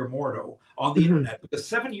Dr. Rigor Morto on the internet, because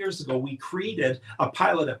 7 years ago we created a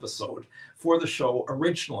pilot episode for the show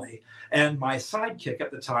originally. And my sidekick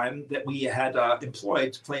at the time that we had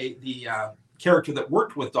employed to play the character that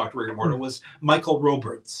worked with Dr. Rigor Morto was Michael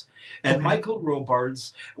Robards. And Michael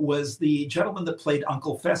Robards was the gentleman that played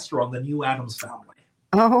Uncle Fester on the new Addams Family.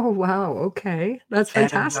 Oh, wow. Okay. That's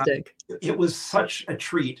fantastic. And, it was such a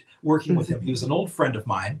treat working with him. He was an old friend of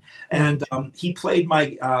mine. And he played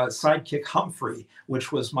my sidekick Humphrey,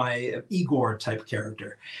 which was my Igor type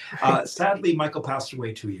character. Sadly, Michael passed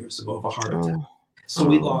away 2 years ago of a heart attack. So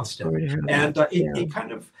we lost him. And it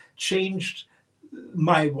kind of changed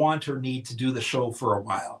my want or need to do the show for a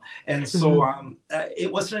while. And so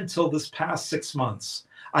it wasn't until this past 6 months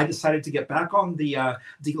I decided to get back on the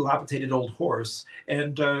dilapidated old horse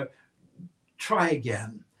and try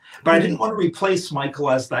again. But I didn't want to replace Michael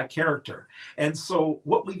as that character. And so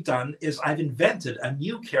what we've done is I've invented a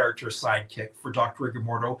new character sidekick for Dr. Rigor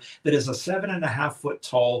Morto that is a 7.5 foot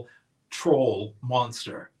tall troll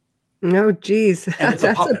monster. No, geez, and it's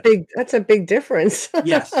a puppet. that's a big difference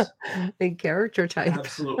Yes. in character type.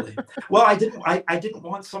 Absolutely. Well, I didn't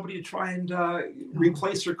want somebody to try and No,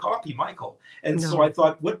 replace or copy Michael, and so I no,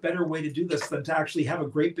 thought, what better way to do this than to actually have a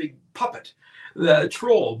great big puppet, the right,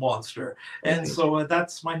 troll monster, and right, so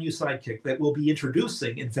that's my new sidekick that we'll be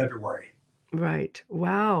introducing in February. right.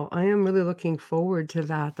 Wow, I am really looking forward to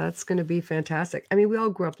that. That's going to be fantastic. I mean, we all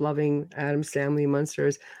grew up loving Adam's Family,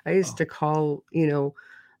 Munsters. I used Oh, to call,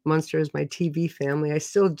 Munsters my TV family. I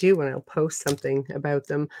still do when I'll post something about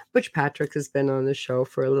them. Butch Patrick has been on the show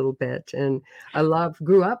for a little bit, and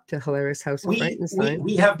grew up to Hilarious House of Frankenstein.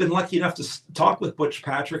 we have been lucky enough to talk with Butch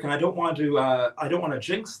Patrick, and I don't want to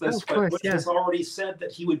jinx Oh, this, of but course, Butch yeah, has already said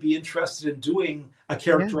that he would be interested in doing a yeah.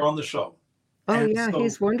 character on the show, Oh, and yeah, so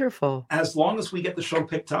he's wonderful. as long as we get the show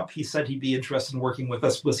picked up, he said he'd be interested in working with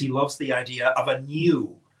us because he loves the idea of a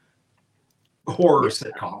new horror Yeah,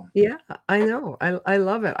 sitcom. yeah, I know. I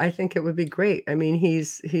love it. I think it would be great. I mean,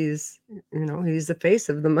 he's the face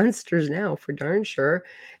of the Munsters now for darn sure.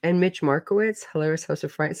 And Mitch Markowitz, Hilarious House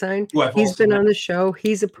of Frankenstein, Who I've he's also been met. on the show.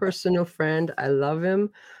 He's a personal friend. I love him.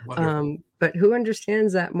 Wonderful. But who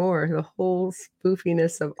understands that more? The whole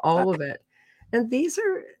spoofiness of I, all of it. And these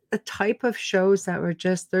are the type of shows that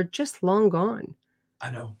they're just long gone. I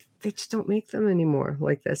know They just don't make them anymore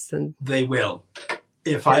like this. And they will.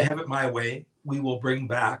 If I yeah. have it my way, we will bring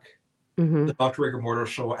back Hmm. the Dr. Rigor Mortis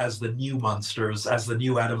show as the new Munsters, as the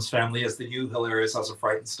new Adams Family, as the new Hilarious House of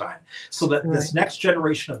Frightenstein, so that Right. this next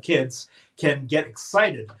generation of kids can get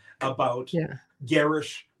excited about Yeah.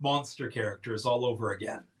 garish monster characters all over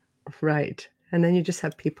again. Right, and then you just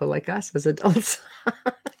have people like us as adults.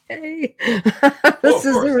 Hey, Oh, this of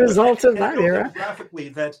is the course. result of And I that know era.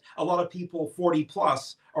 demographically that a lot of people 40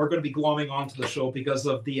 plus are going to be glomming onto the show because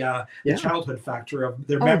of the Yeah. childhood factor of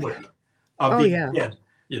their Oh, memory yeah. of Oh, being yeah. a kid,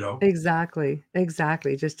 you know. Exactly,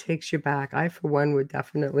 exactly, just takes you back. I, for one, would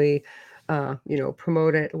definitely,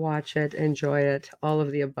 promote it, watch it, enjoy it, all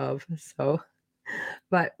of the above, so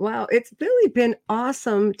but, wow, it's really been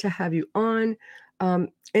awesome to have you on.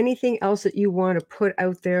 Anything else that you wanna put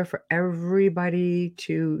out there for everybody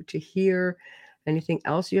to hear? Anything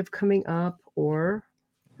else you have coming up or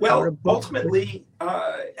out Well, of book with ultimately,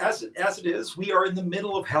 as it is, we are in the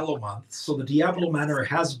middle of Hello Month, so the Diablo yes. Manor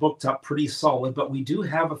has booked up pretty solid, but we do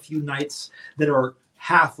have a few nights that are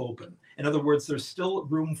half open. In other words, there's still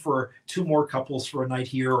room for two more couples for a night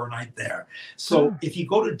here or a night there. So Oh, if you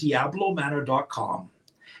go to diablomanor.com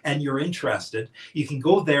and you're interested, you can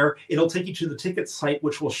go there. It'll take you to the ticket site,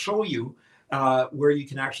 which will show you where you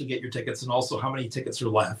can actually get your tickets and also how many tickets are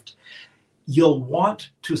left. You'll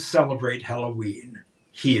want to celebrate Halloween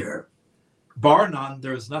here. Bar none,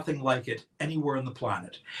 there is nothing like it anywhere on the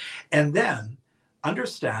planet. And then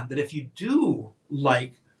understand that if you do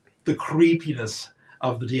like the creepiness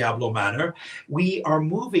of the Diablo Manor, we are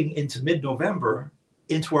moving into mid November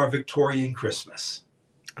into our Victorian Christmas.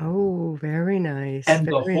 oh, very nice, And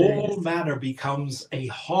the very whole nice. manor becomes a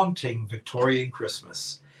haunting Victorian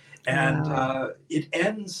Christmas. And Wow. it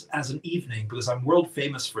ends as an evening because I'm world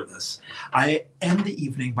famous for this. I end the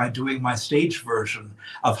evening by doing my stage version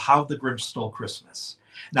of How the Grinch Stole Christmas.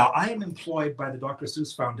 Now, I am employed by the Dr.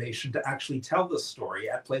 Seuss Foundation to actually tell this story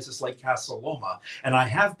at places like Casa Loma, and I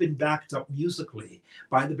have been backed up musically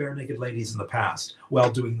by the Bare Naked Ladies in the past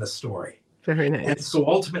while doing this story. Very And nice. so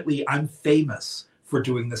ultimately, I'm famous for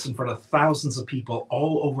doing this in front of thousands of people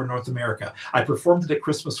all over North America. I performed it at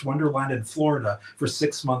Christmas Wonderland in Florida for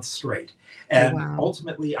 6 months straight. And Wow.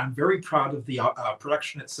 ultimately, I'm very proud of the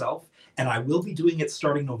production itself. And I will be doing it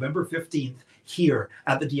starting November 15th here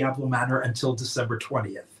at the Diablo Manor until December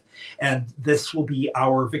 20th. And this will be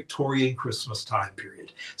our Victorian Christmas time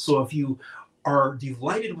period. So if you are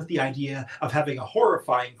delighted with the idea of having a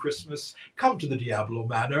horrifying Christmas, come to the Diablo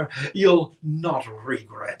Manor. You'll not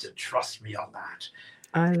regret it. Trust me on that.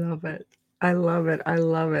 I love it. I love it. I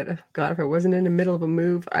love it. God, if I wasn't in the middle of a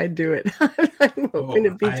move, I'd do it. I'm hoping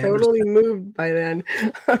to Oh, be I totally understand. moved by then.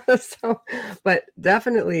 So, but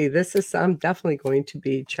definitely, I'm definitely going to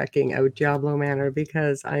be checking out Diablo Manor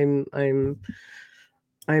because I'm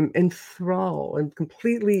enthralled. I'm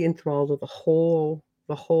completely enthralled with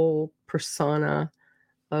the whole persona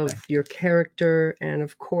of Thank your character, and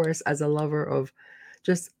of course, as a lover of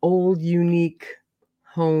just old, unique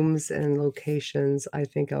homes and locations, I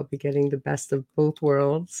think I'll be getting the best of both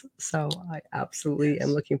worlds. So I you. absolutely am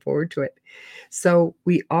Yes. looking forward to it. So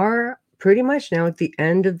we are pretty much now at the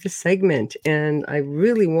end of the segment, and I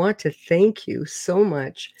really want to thank you so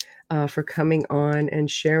much for coming on and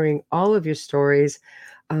sharing all of your stories.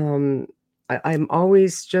 Um, I'm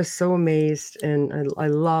always just so amazed, and I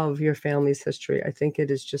love your family's history. I think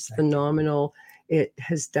it is just Thank you. phenomenal. it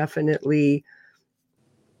has definitely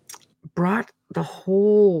brought the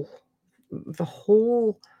whole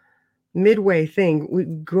Midway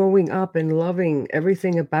thing, growing up and loving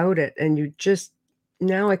everything about it, and you just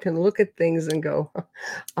now I can look at things and go,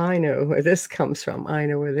 I know where this comes from. I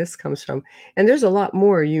know where this comes from. And there's a lot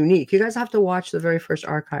more unique. You guys have to watch the very first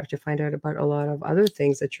archive to find out about a lot of other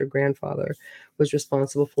things that your grandfather was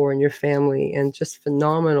responsible for in your family, and just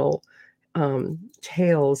phenomenal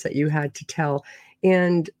tales that you had to tell.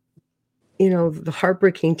 And the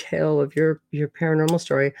heartbreaking tale of your paranormal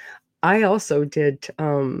story. I also did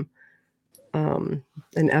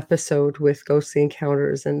an episode with Ghostly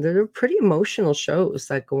Encounters, and they're pretty emotional shows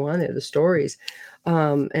that go on there, the stories.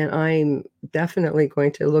 And I'm definitely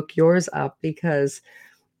going to look yours up, because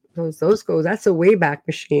those go, that's a Wayback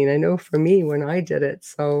Machine. I know for me when I did it.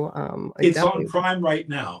 So it's on Prime right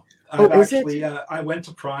now. I went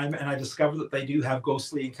to Prime and I discovered that they do have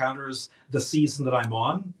Ghostly Encounters, the season that I'm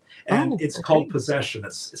on, and it's called Possession.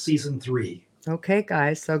 It's season 3. Okay,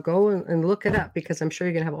 guys, so go and look it up, because I'm sure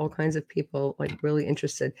you're gonna have all kinds of people like really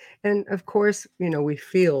interested. And of course, we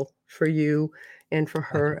feel for you and for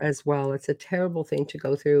her as well. It's a terrible thing to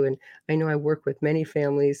go through, and I know I work with many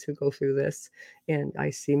families who go through this, and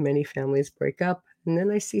I see many families break up, and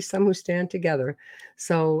then I see some who stand together.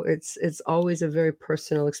 So it's always a very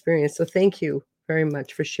personal experience. So thank you very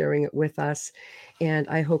much for sharing it with us, and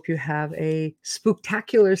I hope you have a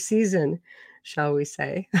spooktacular season, shall we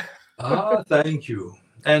say. Thank you.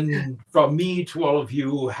 And from me to all of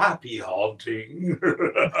you, happy haunting.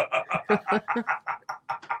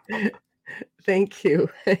 Thank you.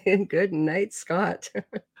 And good night, Scott.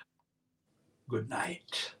 Good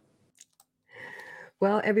night.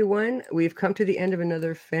 Well, everyone, we've come to the end of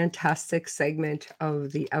another fantastic segment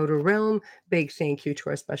of The Outer Realm. Big thank you to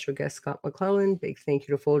our special guest, Scott McClellan. Big thank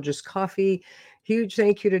you to Folgers Coffee. Huge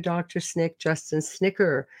thank you to Dr. Snick, Justin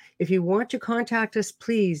Snicker. If you want to contact us,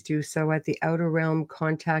 please do so at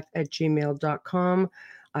theouterrealmcontact@gmail.com.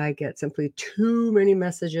 I get simply too many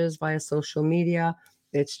messages via social media.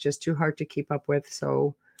 It's just too hard to keep up with.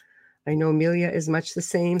 So I know Amelia is much the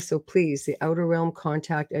same. So please,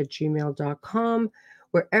 theouterrealmcontact@gmail.com.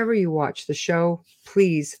 Wherever you watch the show,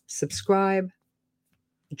 please subscribe,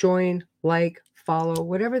 join, like, follow,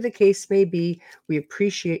 whatever the case may be. We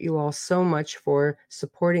appreciate you all so much for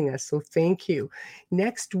supporting us. So thank you.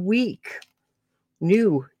 Next week,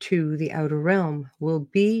 new to The Outer Realm will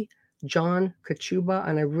be John Kachuba,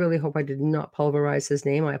 and I really hope I did not pulverize his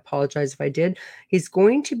name. I apologize if I did. He's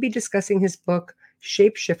going to be discussing his book,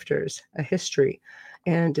 Shapeshifters, A History.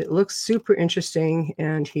 And it looks super interesting,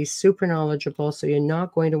 and he's super knowledgeable, so you're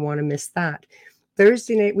not going to want to miss that.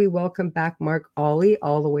 Thursday night, we welcome back Mark Ollie,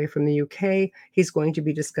 all the way from the UK. He's going to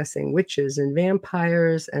be discussing witches and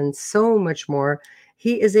vampires and so much more.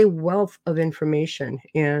 He is a wealth of information,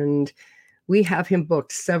 and we have him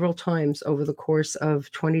booked several times over the course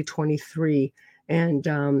of 2023,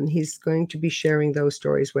 and he's going to be sharing those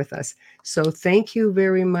stories with us. So thank you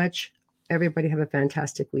very much. Everybody have a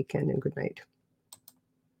fantastic weekend, and good night.